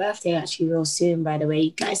age, is my birthday actually real soon, by the way.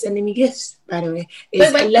 You guys sending me gifts, by the way.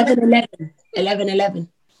 It's 11/11.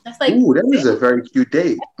 That's like, ooh, that is a very cute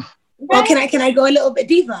date. Well, can I go a little bit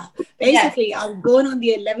deeper? Basically, I was born on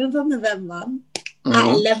the 11th of November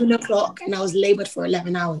at 11 o'clock, and I was labored for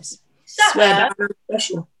 11 hours. Swear I'm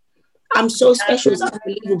special. I'm so special. It's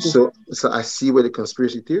unbelievable. So I see where the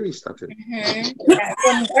conspiracy theory started. Yeah,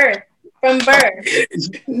 from birth.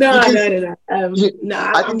 No.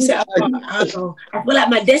 I'm set apart. I feel like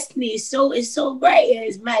my destiny is so bright.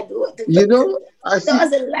 It's mad. I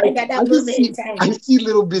see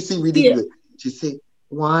little Bissy reading it. She said,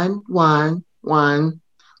 one, mommy. Why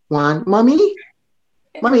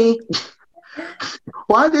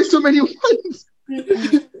are there so many ones?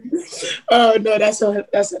 Oh no, that's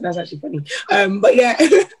actually funny. But yeah,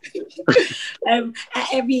 at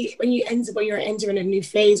every when you're entering a new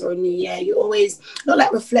phase or a new year, you always not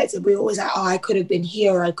like reflective, but you're always like, oh, I could have been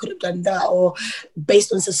here, or I could have done that, or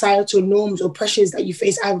based on societal norms or pressures that you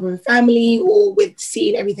face either in family or with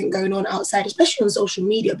seeing everything going on outside, especially on social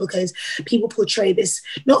media, because people portray this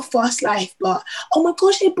not fast life, but oh my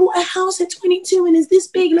gosh, they bought a house at 22 and it's this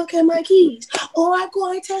big. Look at my keys. Oh, I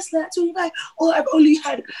got a Tesla at 25. Oh, I've only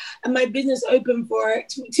had my business open for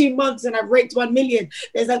 2 months and I've raked 1 million.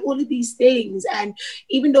 There's like all of these things, and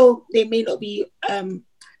even though they may not be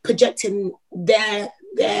projecting their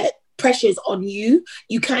pressures on you,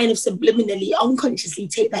 you kind of subliminally, unconsciously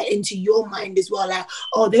take that into your mind as well. Like,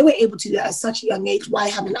 oh, they were able to do that at such a young age. Why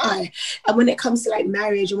haven't I? And when it comes to like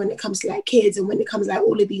marriage, and when it comes to like kids, and when it comes to like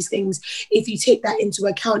all of these things, if you take that into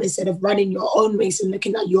account instead of running your own race and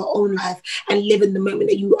looking at your own life and living the moment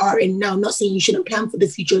that you are in now, not saying you shouldn't plan for the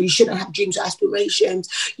future, you shouldn't have dreams or aspirations,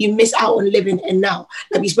 you miss out on living in now.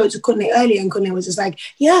 Like we spoke to Kunle earlier, and Kunle was just like,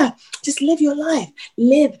 yeah, just live your life.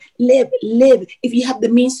 Live. If you have the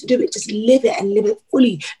means to do it, just live it and live it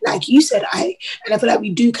fully. Like you said, and I feel like we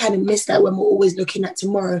do kind of miss that when we're always looking at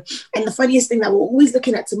tomorrow. And the funniest thing that we're always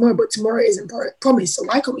looking at tomorrow, but tomorrow isn't promised. So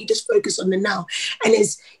why can't we just focus on the now? And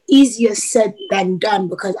it's easier said than done,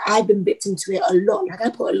 because I've been victim to it a lot. Like I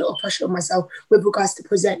put a lot of pressure on myself with regards to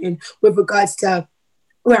presenting, with regards to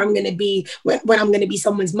where I'm going to be, when I'm going to be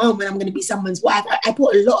someone's mom, when I'm going to be someone's wife. I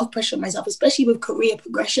put a lot of pressure on myself, especially with career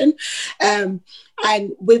progression, and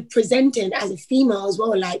with presenting as a female as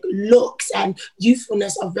well. Like looks and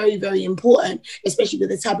youthfulness are very, very important, especially with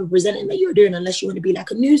the type of presenting that you're doing, unless you want to be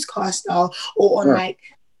like a newscaster or on like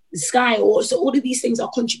Sky, or so all of these things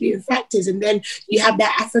are contributing factors. And then you have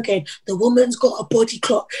that African, the woman's got a body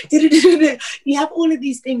clock. You have all of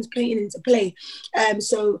these things playing into play.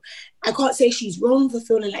 So I can't say she's wrong for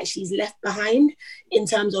feeling like she's left behind, in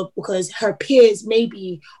terms of, because her peers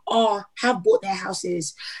maybe have bought their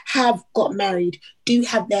houses, have got married, do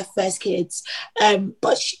have their first kids.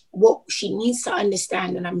 But what she needs to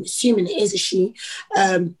understand, and I'm assuming it is a she,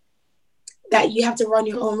 that you have to run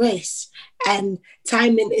your own race, and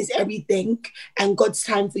timing is everything, and God's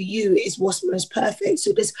time for you is what's most perfect.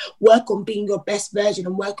 So just work on being your best version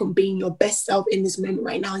and work on being your best self in this moment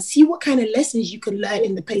right now, and see what kind of lessons you can learn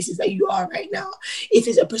in the places that you are right now. If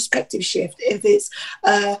it's a perspective shift, if it's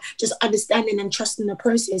just understanding and trusting the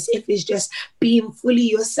process, if it's just being fully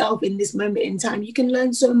yourself in this moment in time, you can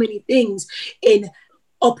learn so many things in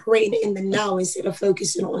operating in the now instead of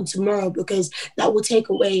focusing on tomorrow, because that will take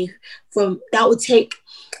away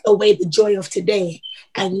the joy of today,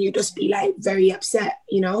 and you just be like very upset,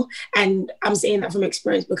 and I'm saying that from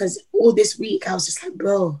experience, because all this week I was just like,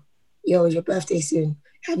 bro, it's your birthday soon,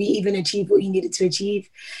 have you even achieved what you needed to achieve?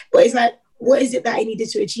 But it's like, what is it that I needed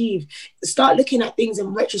to achieve? Start looking at things in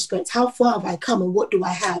retrospect. How far have I come and what do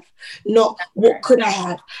I have? Not what could I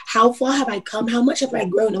have? How far have I come? How much have I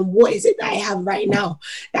grown? And what is it that I have right now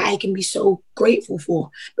that I can be so grateful for?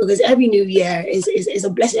 Because every new year is a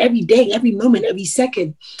blessing. Every day, every moment, every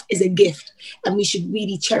second is a gift. And we should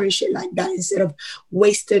really cherish it like that, instead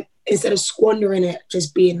of squandering it,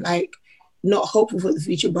 just being like not hopeful for the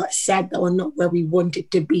future, but sad that we're not where we want it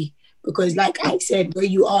to be. Because like I said, where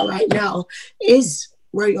you are right now is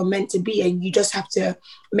where you're meant to be, and you just have to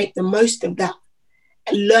make the most of that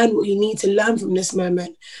and learn what you need to learn from this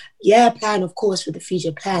moment. Yeah, plan, of course, for the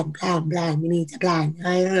future. Plan. We need to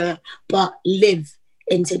plan. But live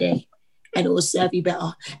in today, and it will serve you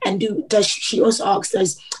better. And she also asks,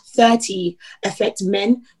 does 30 affect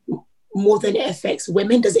men more than it affects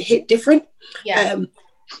women? Does it hit different? Yeah.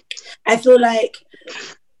 I feel like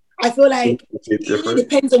it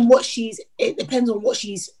depends on why she's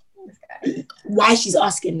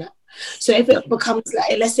asking that. So if it becomes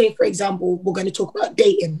like, let's say, for example, we're going to talk about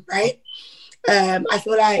dating, right? I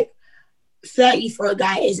feel like 30 for a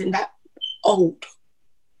guy isn't that old,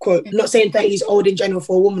 quote. I'm not saying 30 is old in general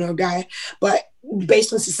for a woman or a guy, but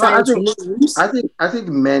based on societal norms. I think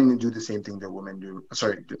men do the same thing that women do.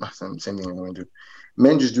 Sorry, same thing that women do.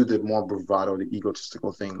 Men just do the more bravado, the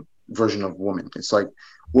egotistical version of women. It's like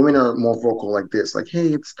women are more vocal like this, like,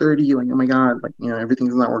 hey, it's 30, like, oh my God, like,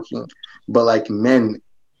 everything's not working. But like men,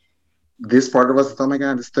 this part of us is, oh my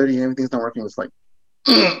God, it's 30, everything's not working. It's like,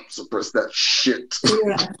 suppress that shit.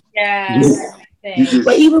 Yeah.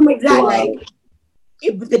 But even with that, like,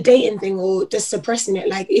 with the dating thing, or just suppressing it,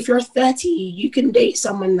 like if you're 30, you can date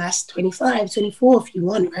someone that's 25, 24 if you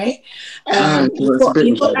want, right? You've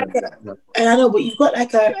got like and I know, but you've got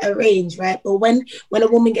like a range, right? But when a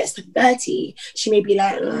woman gets to 30, she may be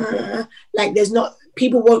like there's not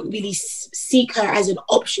people won't really seek her as an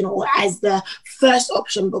option or as the first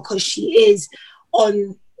option because she is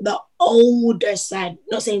on the older side.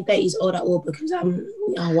 Not saying 30s old at all because it's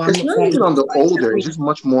not even on the older. It's just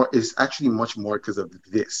much more. It's actually much more because of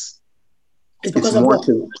this. It's because of what?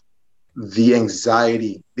 The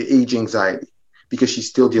anxiety, the age anxiety, because she's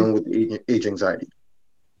still dealing with age anxiety.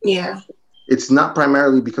 Yeah. It's not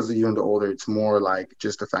primarily because of you and the older. It's more like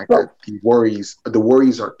just the fact that the worries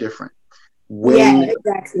are different.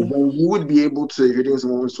 Exactly. When you would be able to, if you're doing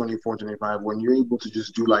someone who's 24, 25, when you're able to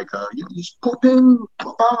just do like just pop in,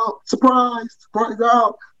 pop out, surprise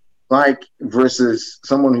out, like versus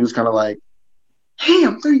someone who's kind of like, hey,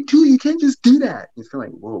 I'm 32, you can't just do that. It's kind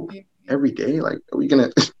of like, whoa, every day, like, are we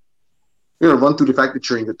gonna run through the fact that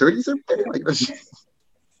you're in your 30s every day? Like, that's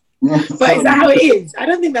but is that how it is? I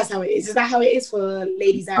don't think that's how it is. Is that how it is for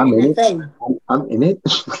ladies that are in their thing? I'm in it.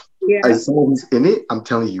 Yeah. As someone who's in it, I'm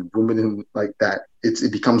telling you, women in like that,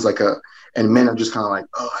 it becomes like and men are just kind of like,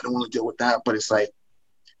 oh, I don't want to deal with that. But it's like,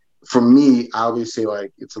 for me, I always say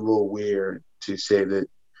like, it's a little weird to say that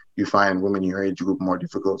you find women in your age group more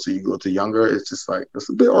difficult, so you go to younger. It's just like, it's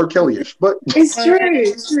a bit R. Kelly-ish, but it's true.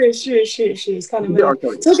 It's kind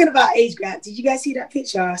of talking about age gap. Did you guys see that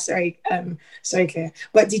picture? Sorry, Claire.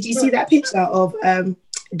 But did you see that picture of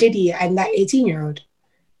Diddy and that 18-year-old?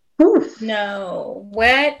 No.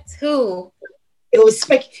 What? Who? It was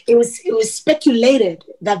speculated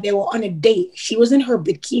that they were on a date. She was in her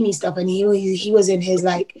bikini stuff, and he was in his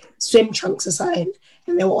like swim trunks or something,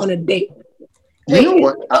 and they were on a date. You know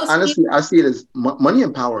what? Honestly, I see it as money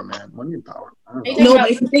and power, man. Money and power. No,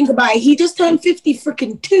 but if you think about it, he just turned 50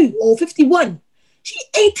 freaking 2 or 51. She's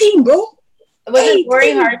 18, bro. Was it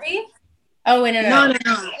Lori Harvey? Oh, wait, no.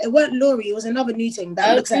 It wasn't Lori. It was another new thing.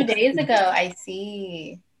 That looks 2 days ago. I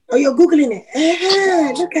see. Oh, you're Googling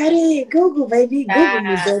it. Look at it. Google, baby. Google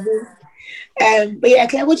me, baby. But yeah,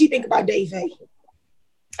 Claire, what do you think about Dirty Faye?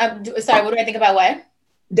 Sorry, what do I think about what?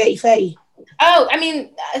 Dirty Faye. Oh, I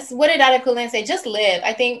mean, what did Adekunle say? Just live.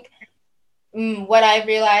 I think what I've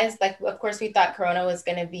realized, like, of course, we thought Corona was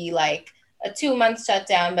going to be like a 2-month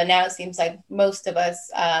shutdown, but now it seems like most of us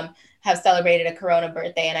have celebrated a Corona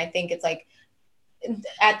birthday. And I think it's like,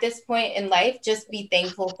 at this point in life, just be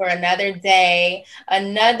thankful for another day,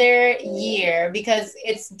 another year, because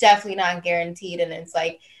it's definitely not guaranteed. And it's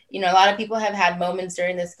like, a lot of people have had moments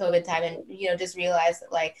during this COVID time and, just realize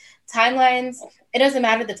that like timelines, it doesn't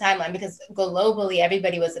matter the timeline because globally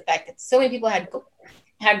everybody was affected. So many people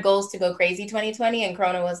had goals to go crazy 2020 and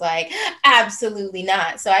Corona was like, absolutely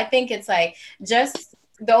not. So I think it's like just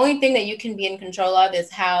the only thing that you can be in control of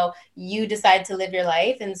is how you decide to live your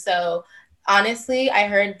life. And so honestly, I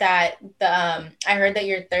heard that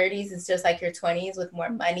your 30s is just like your 20s with more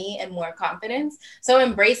money and more confidence. So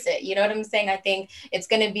embrace it. You know what I'm saying? I think it's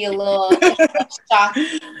going to be a little shock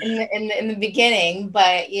in the beginning,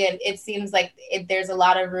 but it seems like there's a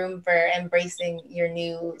lot of room for embracing your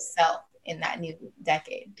new self in that new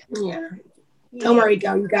decade. Yeah. Don't worry,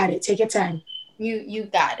 girl. You got it. Take your time. You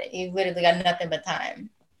got it. You literally got nothing but time.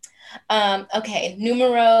 Okay,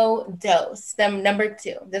 numero dos, number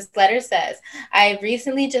 2. This letter says, I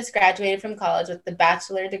recently just graduated from college with a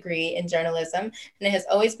bachelor degree in journalism, and it has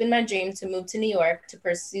always been my dream to move to New York to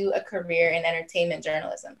pursue a career in entertainment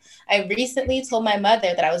journalism. I recently told my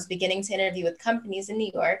mother that I was beginning to interview with companies in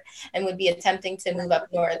New York and would be attempting to move up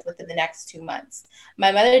north within the next 2 months.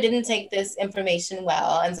 My mother didn't take this information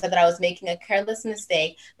well and said that I was making a careless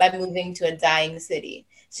mistake by moving to a dying city.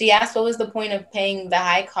 She asked what was the point of paying the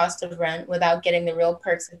high cost of rent without getting the real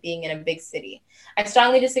perks of being in a big city. I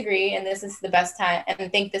strongly disagree, and this is the best time, and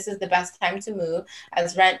think this is the best time to move,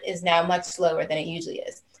 as rent is now much lower than it usually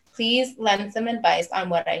is. Please lend some advice on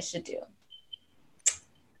what I should do.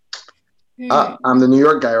 I'm the New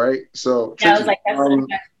York guy, right? So yeah, I was like,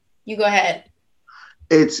 you go ahead.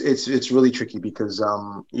 It's really tricky because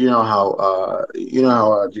you know how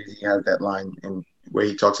Jay-Z has that line in where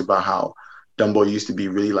he talks about how Dumbo used to be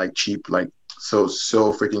really like cheap, like so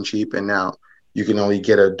freaking cheap, and now you can only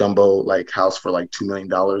get a Dumbo like house for like $2 million,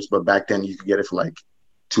 but back then you could get it for like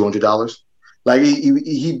 $200. Like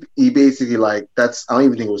he basically like that's I don't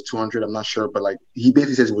even think it was 200. I'm not sure, but like he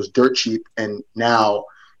basically says it was dirt cheap, and now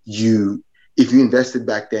if you invested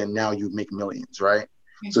back then, now you make millions, right?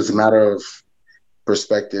 Mm-hmm. So it's a matter of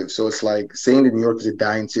perspective. So it's like saying that New York is a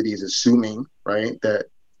dying city is assuming, right, that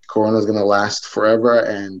Corona is going to last forever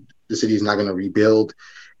and the city is not going to rebuild.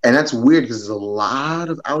 And that's weird because there's a lot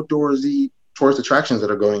of outdoorsy tourist attractions that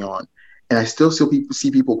are going on. And I still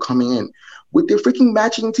see people coming in with their freaking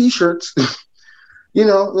matching T-shirts,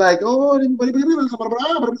 like, oh,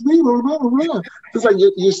 it's like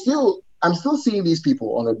you're still I'm still seeing these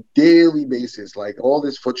people on a daily basis, like all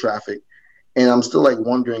this foot traffic, and I'm still like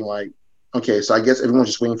wondering, like, okay, so I guess everyone's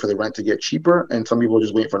just waiting for the rent to get cheaper, and some people are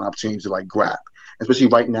just waiting for an opportunity to like grab. Especially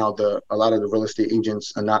right now, a lot of the real estate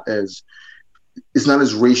agents are not as it's not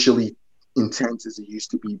as racially intense as it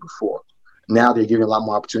used to be before. Now they're giving a lot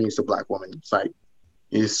more opportunities to Black women. It's like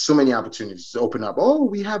there's so many opportunities to open up. Oh,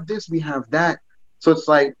 we have this, we have that. So it's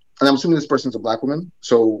like, and I'm assuming this person's a Black woman.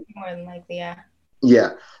 So more than likely, yeah.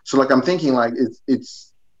 Yeah. So like I'm thinking like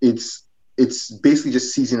it's basically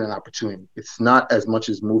just seizing an opportunity. It's not as much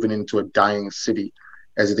as moving into a dying city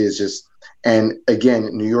as it is just. And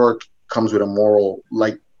again, New York comes with a moral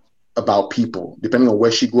like about people, depending on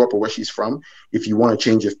where she grew up or where she's from. If you want to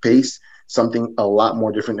change of pace, something a lot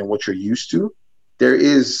more different than what you're used to, there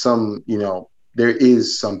is some, there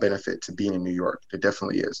is some benefit to being in New York. There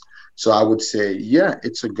definitely is. So I would say, yeah,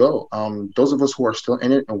 it's a go. Those of us who are still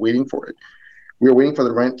in it and waiting for it, we're waiting for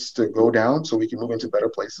the rents to go down so we can move into better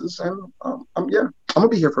places. And yeah, I'm gonna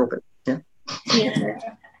be here for a bit. Yeah. Yeah.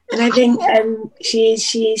 And I think she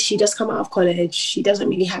just come out of college. She doesn't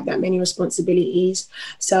really have that many responsibilities.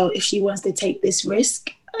 So if she wants to take this risk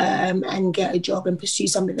and get a job and pursue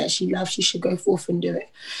something that she loves, she should go forth and do it.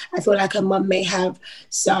 I feel like her mum may have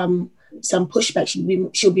some pushback.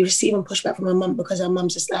 She'll be receiving pushback from her mum because her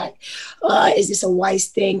mum's just like, is this a wise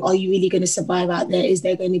thing? Are you really going to survive out there? Is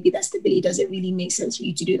there going to be that stability? Does it really make sense for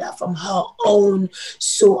you to do that from her own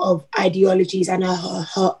sort of ideologies and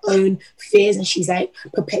her own fears? And she's like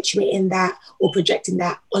perpetuating that or projecting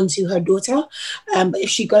that onto her daughter. But if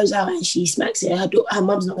she goes out and she smacks it, her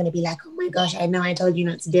mum's not going to be like, oh my gosh, I know I told you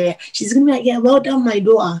not to do it. She's going to be like, yeah, well done, my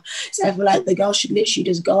daughter. So I feel like the girl should literally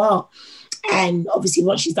just go out. And obviously,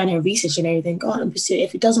 once she's done her research and everything, go out and pursue it.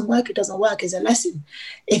 If it doesn't work, it doesn't work. It's a lesson.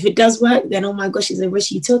 If it does work, then oh my gosh, it's a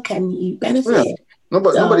risk you took and you benefit. Yeah.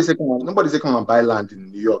 Nobody said come on buy land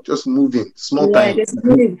in New York. Just move in, small time. Just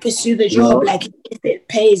move, pursue the job. Like if it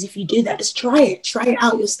pays, if you do that, just try it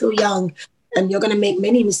out. You're still young. And you're going to make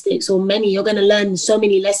many mistakes you're going to learn so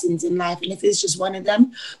many lessons in life. And if it's just one of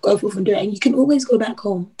them, go forth and do it. And you can always go back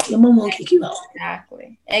home. Your mom won't kick you out.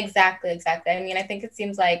 Exactly. I mean, I think it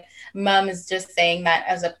seems like mom is just saying that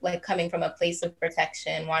as coming from a place of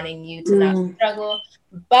protection, wanting you to not struggle.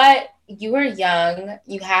 But you are young.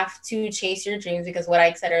 You have to chase your dreams because what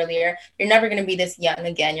I said earlier, you're never going to be this young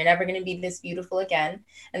again. You're never going to be this beautiful again.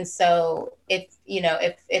 And so if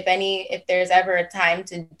there's ever a time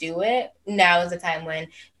to do it, now is the time when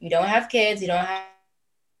you don't have kids, you don't have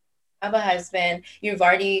a husband, you've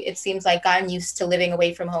already, it seems like, gotten used to living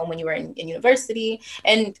away from home when you were in university.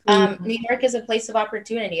 And New York is a place of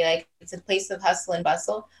opportunity. Like, it's a place of hustle and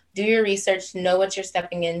bustle. Do your research, know what you're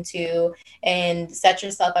stepping into, and set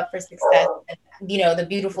yourself up for success. And, the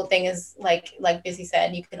beautiful thing is, like Busy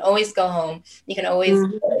said, you can always go home. You can always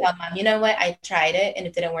tell mom, you know what, I tried it and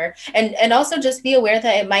it didn't work. And also just be aware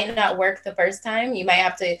that it might not work the first time. You might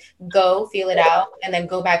have to go feel it out and then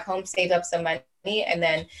go back home, save up some money, and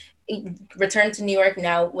then return to New York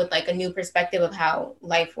now with like a new perspective of how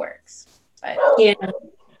life works. But yeah,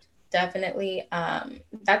 definitely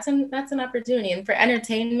that's an opportunity. And for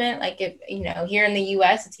entertainment, like, if here in the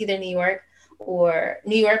US, it's either New York or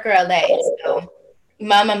LA. So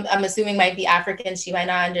mom, I'm assuming, might be African. She might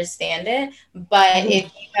not understand it, but if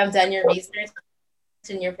you have done your research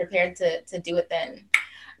and you're prepared to do it, then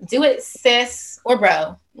do it, sis or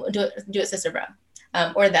bro. Do it, sis or bro,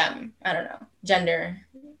 or them. I don't know. Gender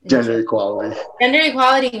equality. Gender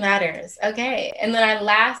equality matters. Okay. And then our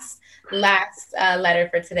last letter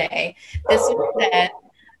for today. This one said,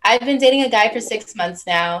 I've been dating a guy for 6 months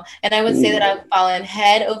now, and I would say that I've fallen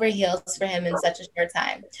head over heels for him in such a short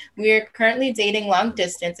time. We are currently dating long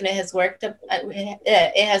distance, and it has worked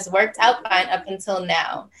out fine up until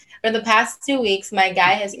now. For the past 2 weeks, my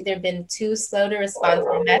guy has either been too slow to respond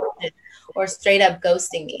to messages or straight up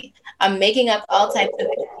ghosting me. I'm making up all types of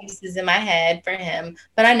excuses in my head for him,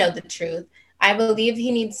 but I know the truth. I believe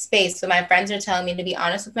he needs space, so my friends are telling me to be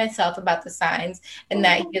honest with myself about the signs and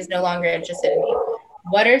that he is no longer interested in me.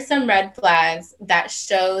 What are some red flags that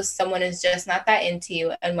shows someone is just not that into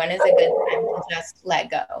you, and when is a good time to just let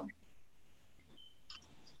go?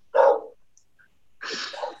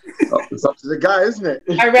 It's up to the guy, isn't it?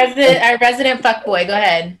 Our resident fuckboy, go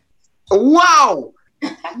ahead. Wow.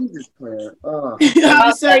 Jesus, man.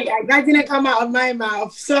 I'm sorry, that didn't come out of my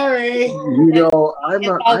mouth. Sorry. I'm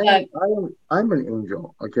an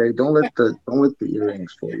angel. Okay, don't let the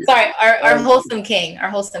earrings fool you. Sorry, our wholesome king. Our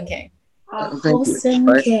wholesome king. Wholesome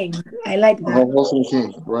king. I like that. Our wholesome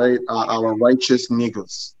king, right? Our righteous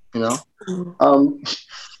niggas. No,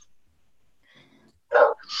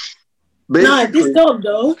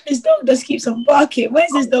 this dog just keeps on barking. Where's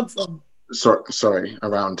this dog from? Sorry,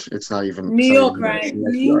 around. It's not even. New It's not York, even right?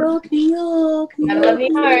 New New York. York, New York, New I York, love New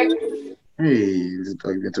New York. York. Hey, this is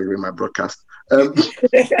going to ruin my broadcast.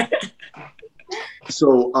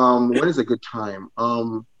 So, when is a good time?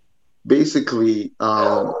 Basically,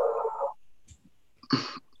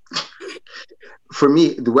 for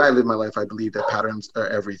me, the way I live my life, I believe that patterns are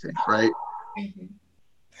everything, right? Mhm.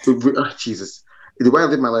 Jesus. The way I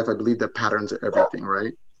live my life, I believe that patterns are everything,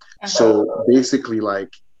 right? Uh-huh. So basically, like,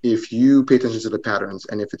 if you pay attention to the patterns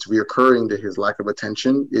and if it's reoccurring that his lack of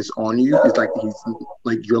attention is on you, it's like he's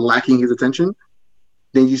like you're lacking his attention,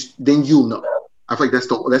 then you'll know. I feel like that's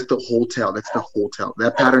the whole tell. That's the whole tell.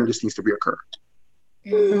 That pattern just needs to reoccur.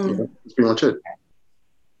 Mhm. That's pretty much it.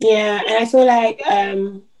 Yeah, and I feel like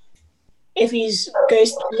if he's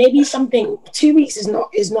goes maybe something 2 weeks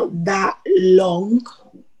is not that long.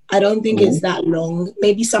 I don't think it's Mhm. that long.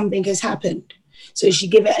 Maybe something has happened, so you should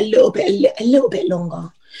give it a little bit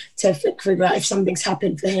longer to figure out if something's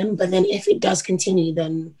happened for him. But then if it does continue,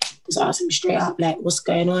 then just ask him straight up, like, what's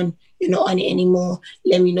going on? You're not on it anymore.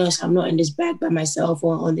 Let me know so I'm not in this bag by myself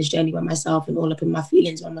or on this journey by myself and all up in my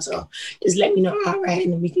feelings by myself. Just let me know outright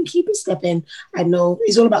and then we can keep it stepping. I know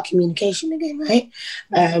it's all about communication again, right?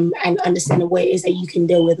 And understanding what it is that you can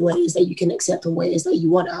deal with, what it is that you can accept, and what it is that you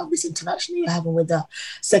want out of this interaction that you're having with the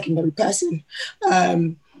secondary person.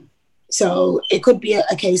 So it could be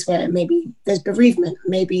a case where maybe there's bereavement,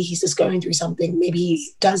 maybe he's just going through something, maybe he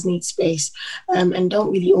does need space, and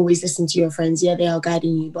don't really always listen to your friends. Yeah, they are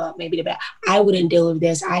guiding you, but maybe they're I wouldn't deal with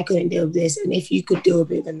this, I couldn't deal with this, and if you could deal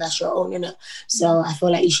with it, then that's your own, innit? So I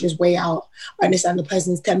feel like you should just weigh out, understand the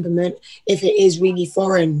person's temperament. If it is really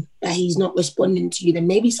foreign that he's not responding to you, then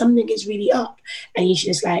maybe something is really up, and you should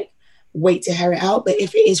just like wait to hear it out. But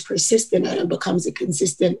if it is persistent and it becomes a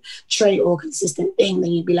consistent trait or consistent thing,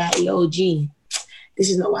 then you'd be like, yo, G, this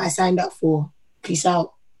is not what I signed up for. Peace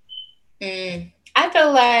out. I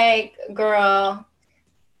feel like, girl,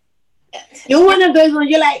 You're one of those ones,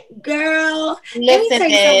 you're like, girl, let me listen, tell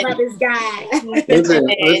you something about bitch. this guy. Listen, Listen,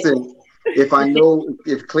 bitch. listen. If I know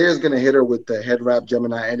if Claire's gonna hit her with the head wrap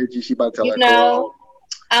Gemini energy, she about to tell You her, know, girl,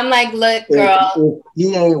 I'm like, look, if girl,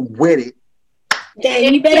 he ain't with it, Then if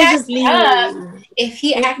you he better acts just leave up, me. if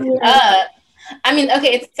he If acts you up, I mean,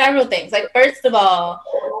 okay, it's several things. Like, first of all,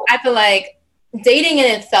 I feel like dating in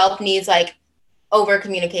itself needs like over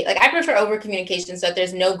communicate. Like, I prefer over communication so that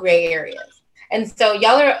there's no gray areas. And so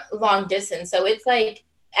y'all are long distance, so it's like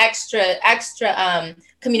extra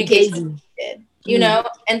communication Daisy. needed, you know?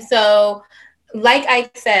 And so, like I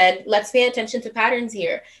said, let's pay attention to patterns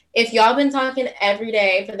here. If y'all been talking every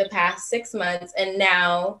day for the past 6 months and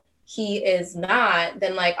now he is not,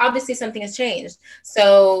 then like obviously something has changed.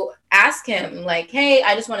 So ask him, like, hey,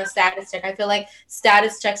 I just want a status check. I feel like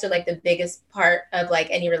status checks are like the biggest part of like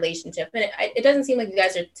any relationship. And it doesn't seem like you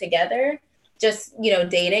guys are together, just, you know,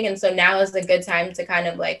 dating. And so now is a good time to kind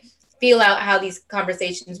of like feel out how these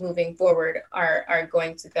conversations moving forward are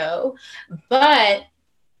going to go. But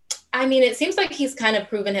I mean, it seems like he's kind of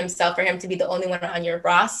proven himself for him to be the only one on your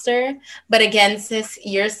roster. But again, sis,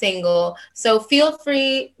 you're single. So feel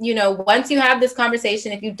free, you know, once you have this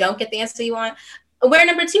conversation, if you don't get the answer you want, where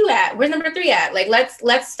number 2 at? Where's number 3 at? Like,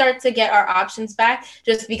 let's start to get our options back,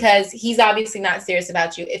 just because he's obviously not serious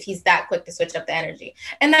about you if he's that quick to switch up the energy.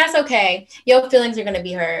 And that's okay. Your feelings are going to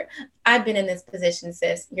be hurt. I've been in this position,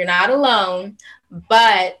 sis. You're not alone.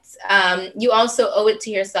 But you also owe it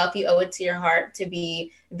to yourself. You owe it to your heart to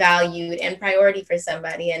be valued and priority for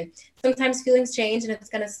somebody. And sometimes feelings change and it's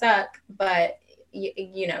going to suck. But,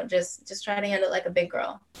 you know, just try to handle it like a big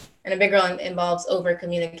girl. And a big girl involves over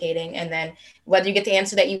communicating. And then whether you get the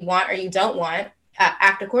answer that you want or you don't want,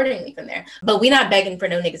 act accordingly from there. But we're not begging for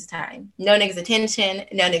no niggas time, no niggas attention,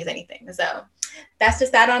 no niggas anything. So that's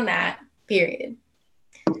just that on that, period.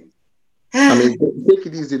 I mean, take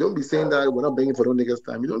it easy. Don't be saying that we're not begging for no niggas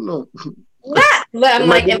time. You don't know. I'm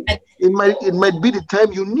like, it might be the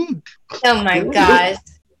time you need. oh my gosh.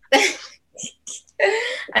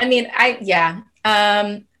 I mean, yeah.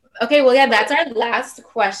 Okay, well, yeah, that's our last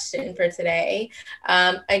question for today.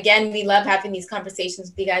 Again, we love having these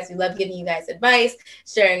conversations with you guys. We love giving you guys advice,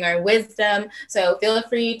 sharing our wisdom. So feel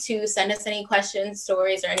free to send us any questions,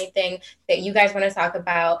 stories, or anything that you guys want to talk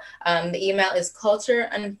about. The email is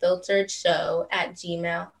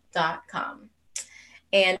cultureunfilteredshow@gmail.com.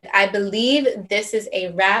 And I believe this is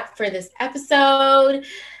a wrap for this episode.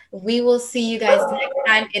 We will see you guys next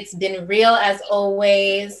time. It's been real as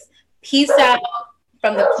always. Peace out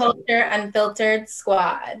from the Culture Unfiltered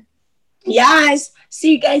squad. Yes.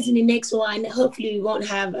 See you guys in the next one. Hopefully we won't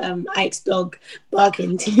have Ike's dog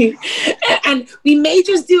barking too. And we may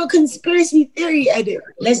just do a conspiracy theory edit.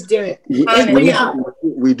 Let's do it. Let's bring it up.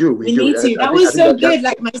 We do. We need to. That was so good.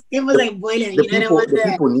 Like my skin was like boiling. The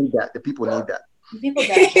people need that. The people need that. People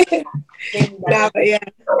got Love, yeah.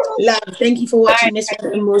 Love. Thank you for watching this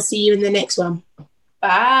one, and we'll see you in the next one.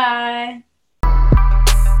 Bye.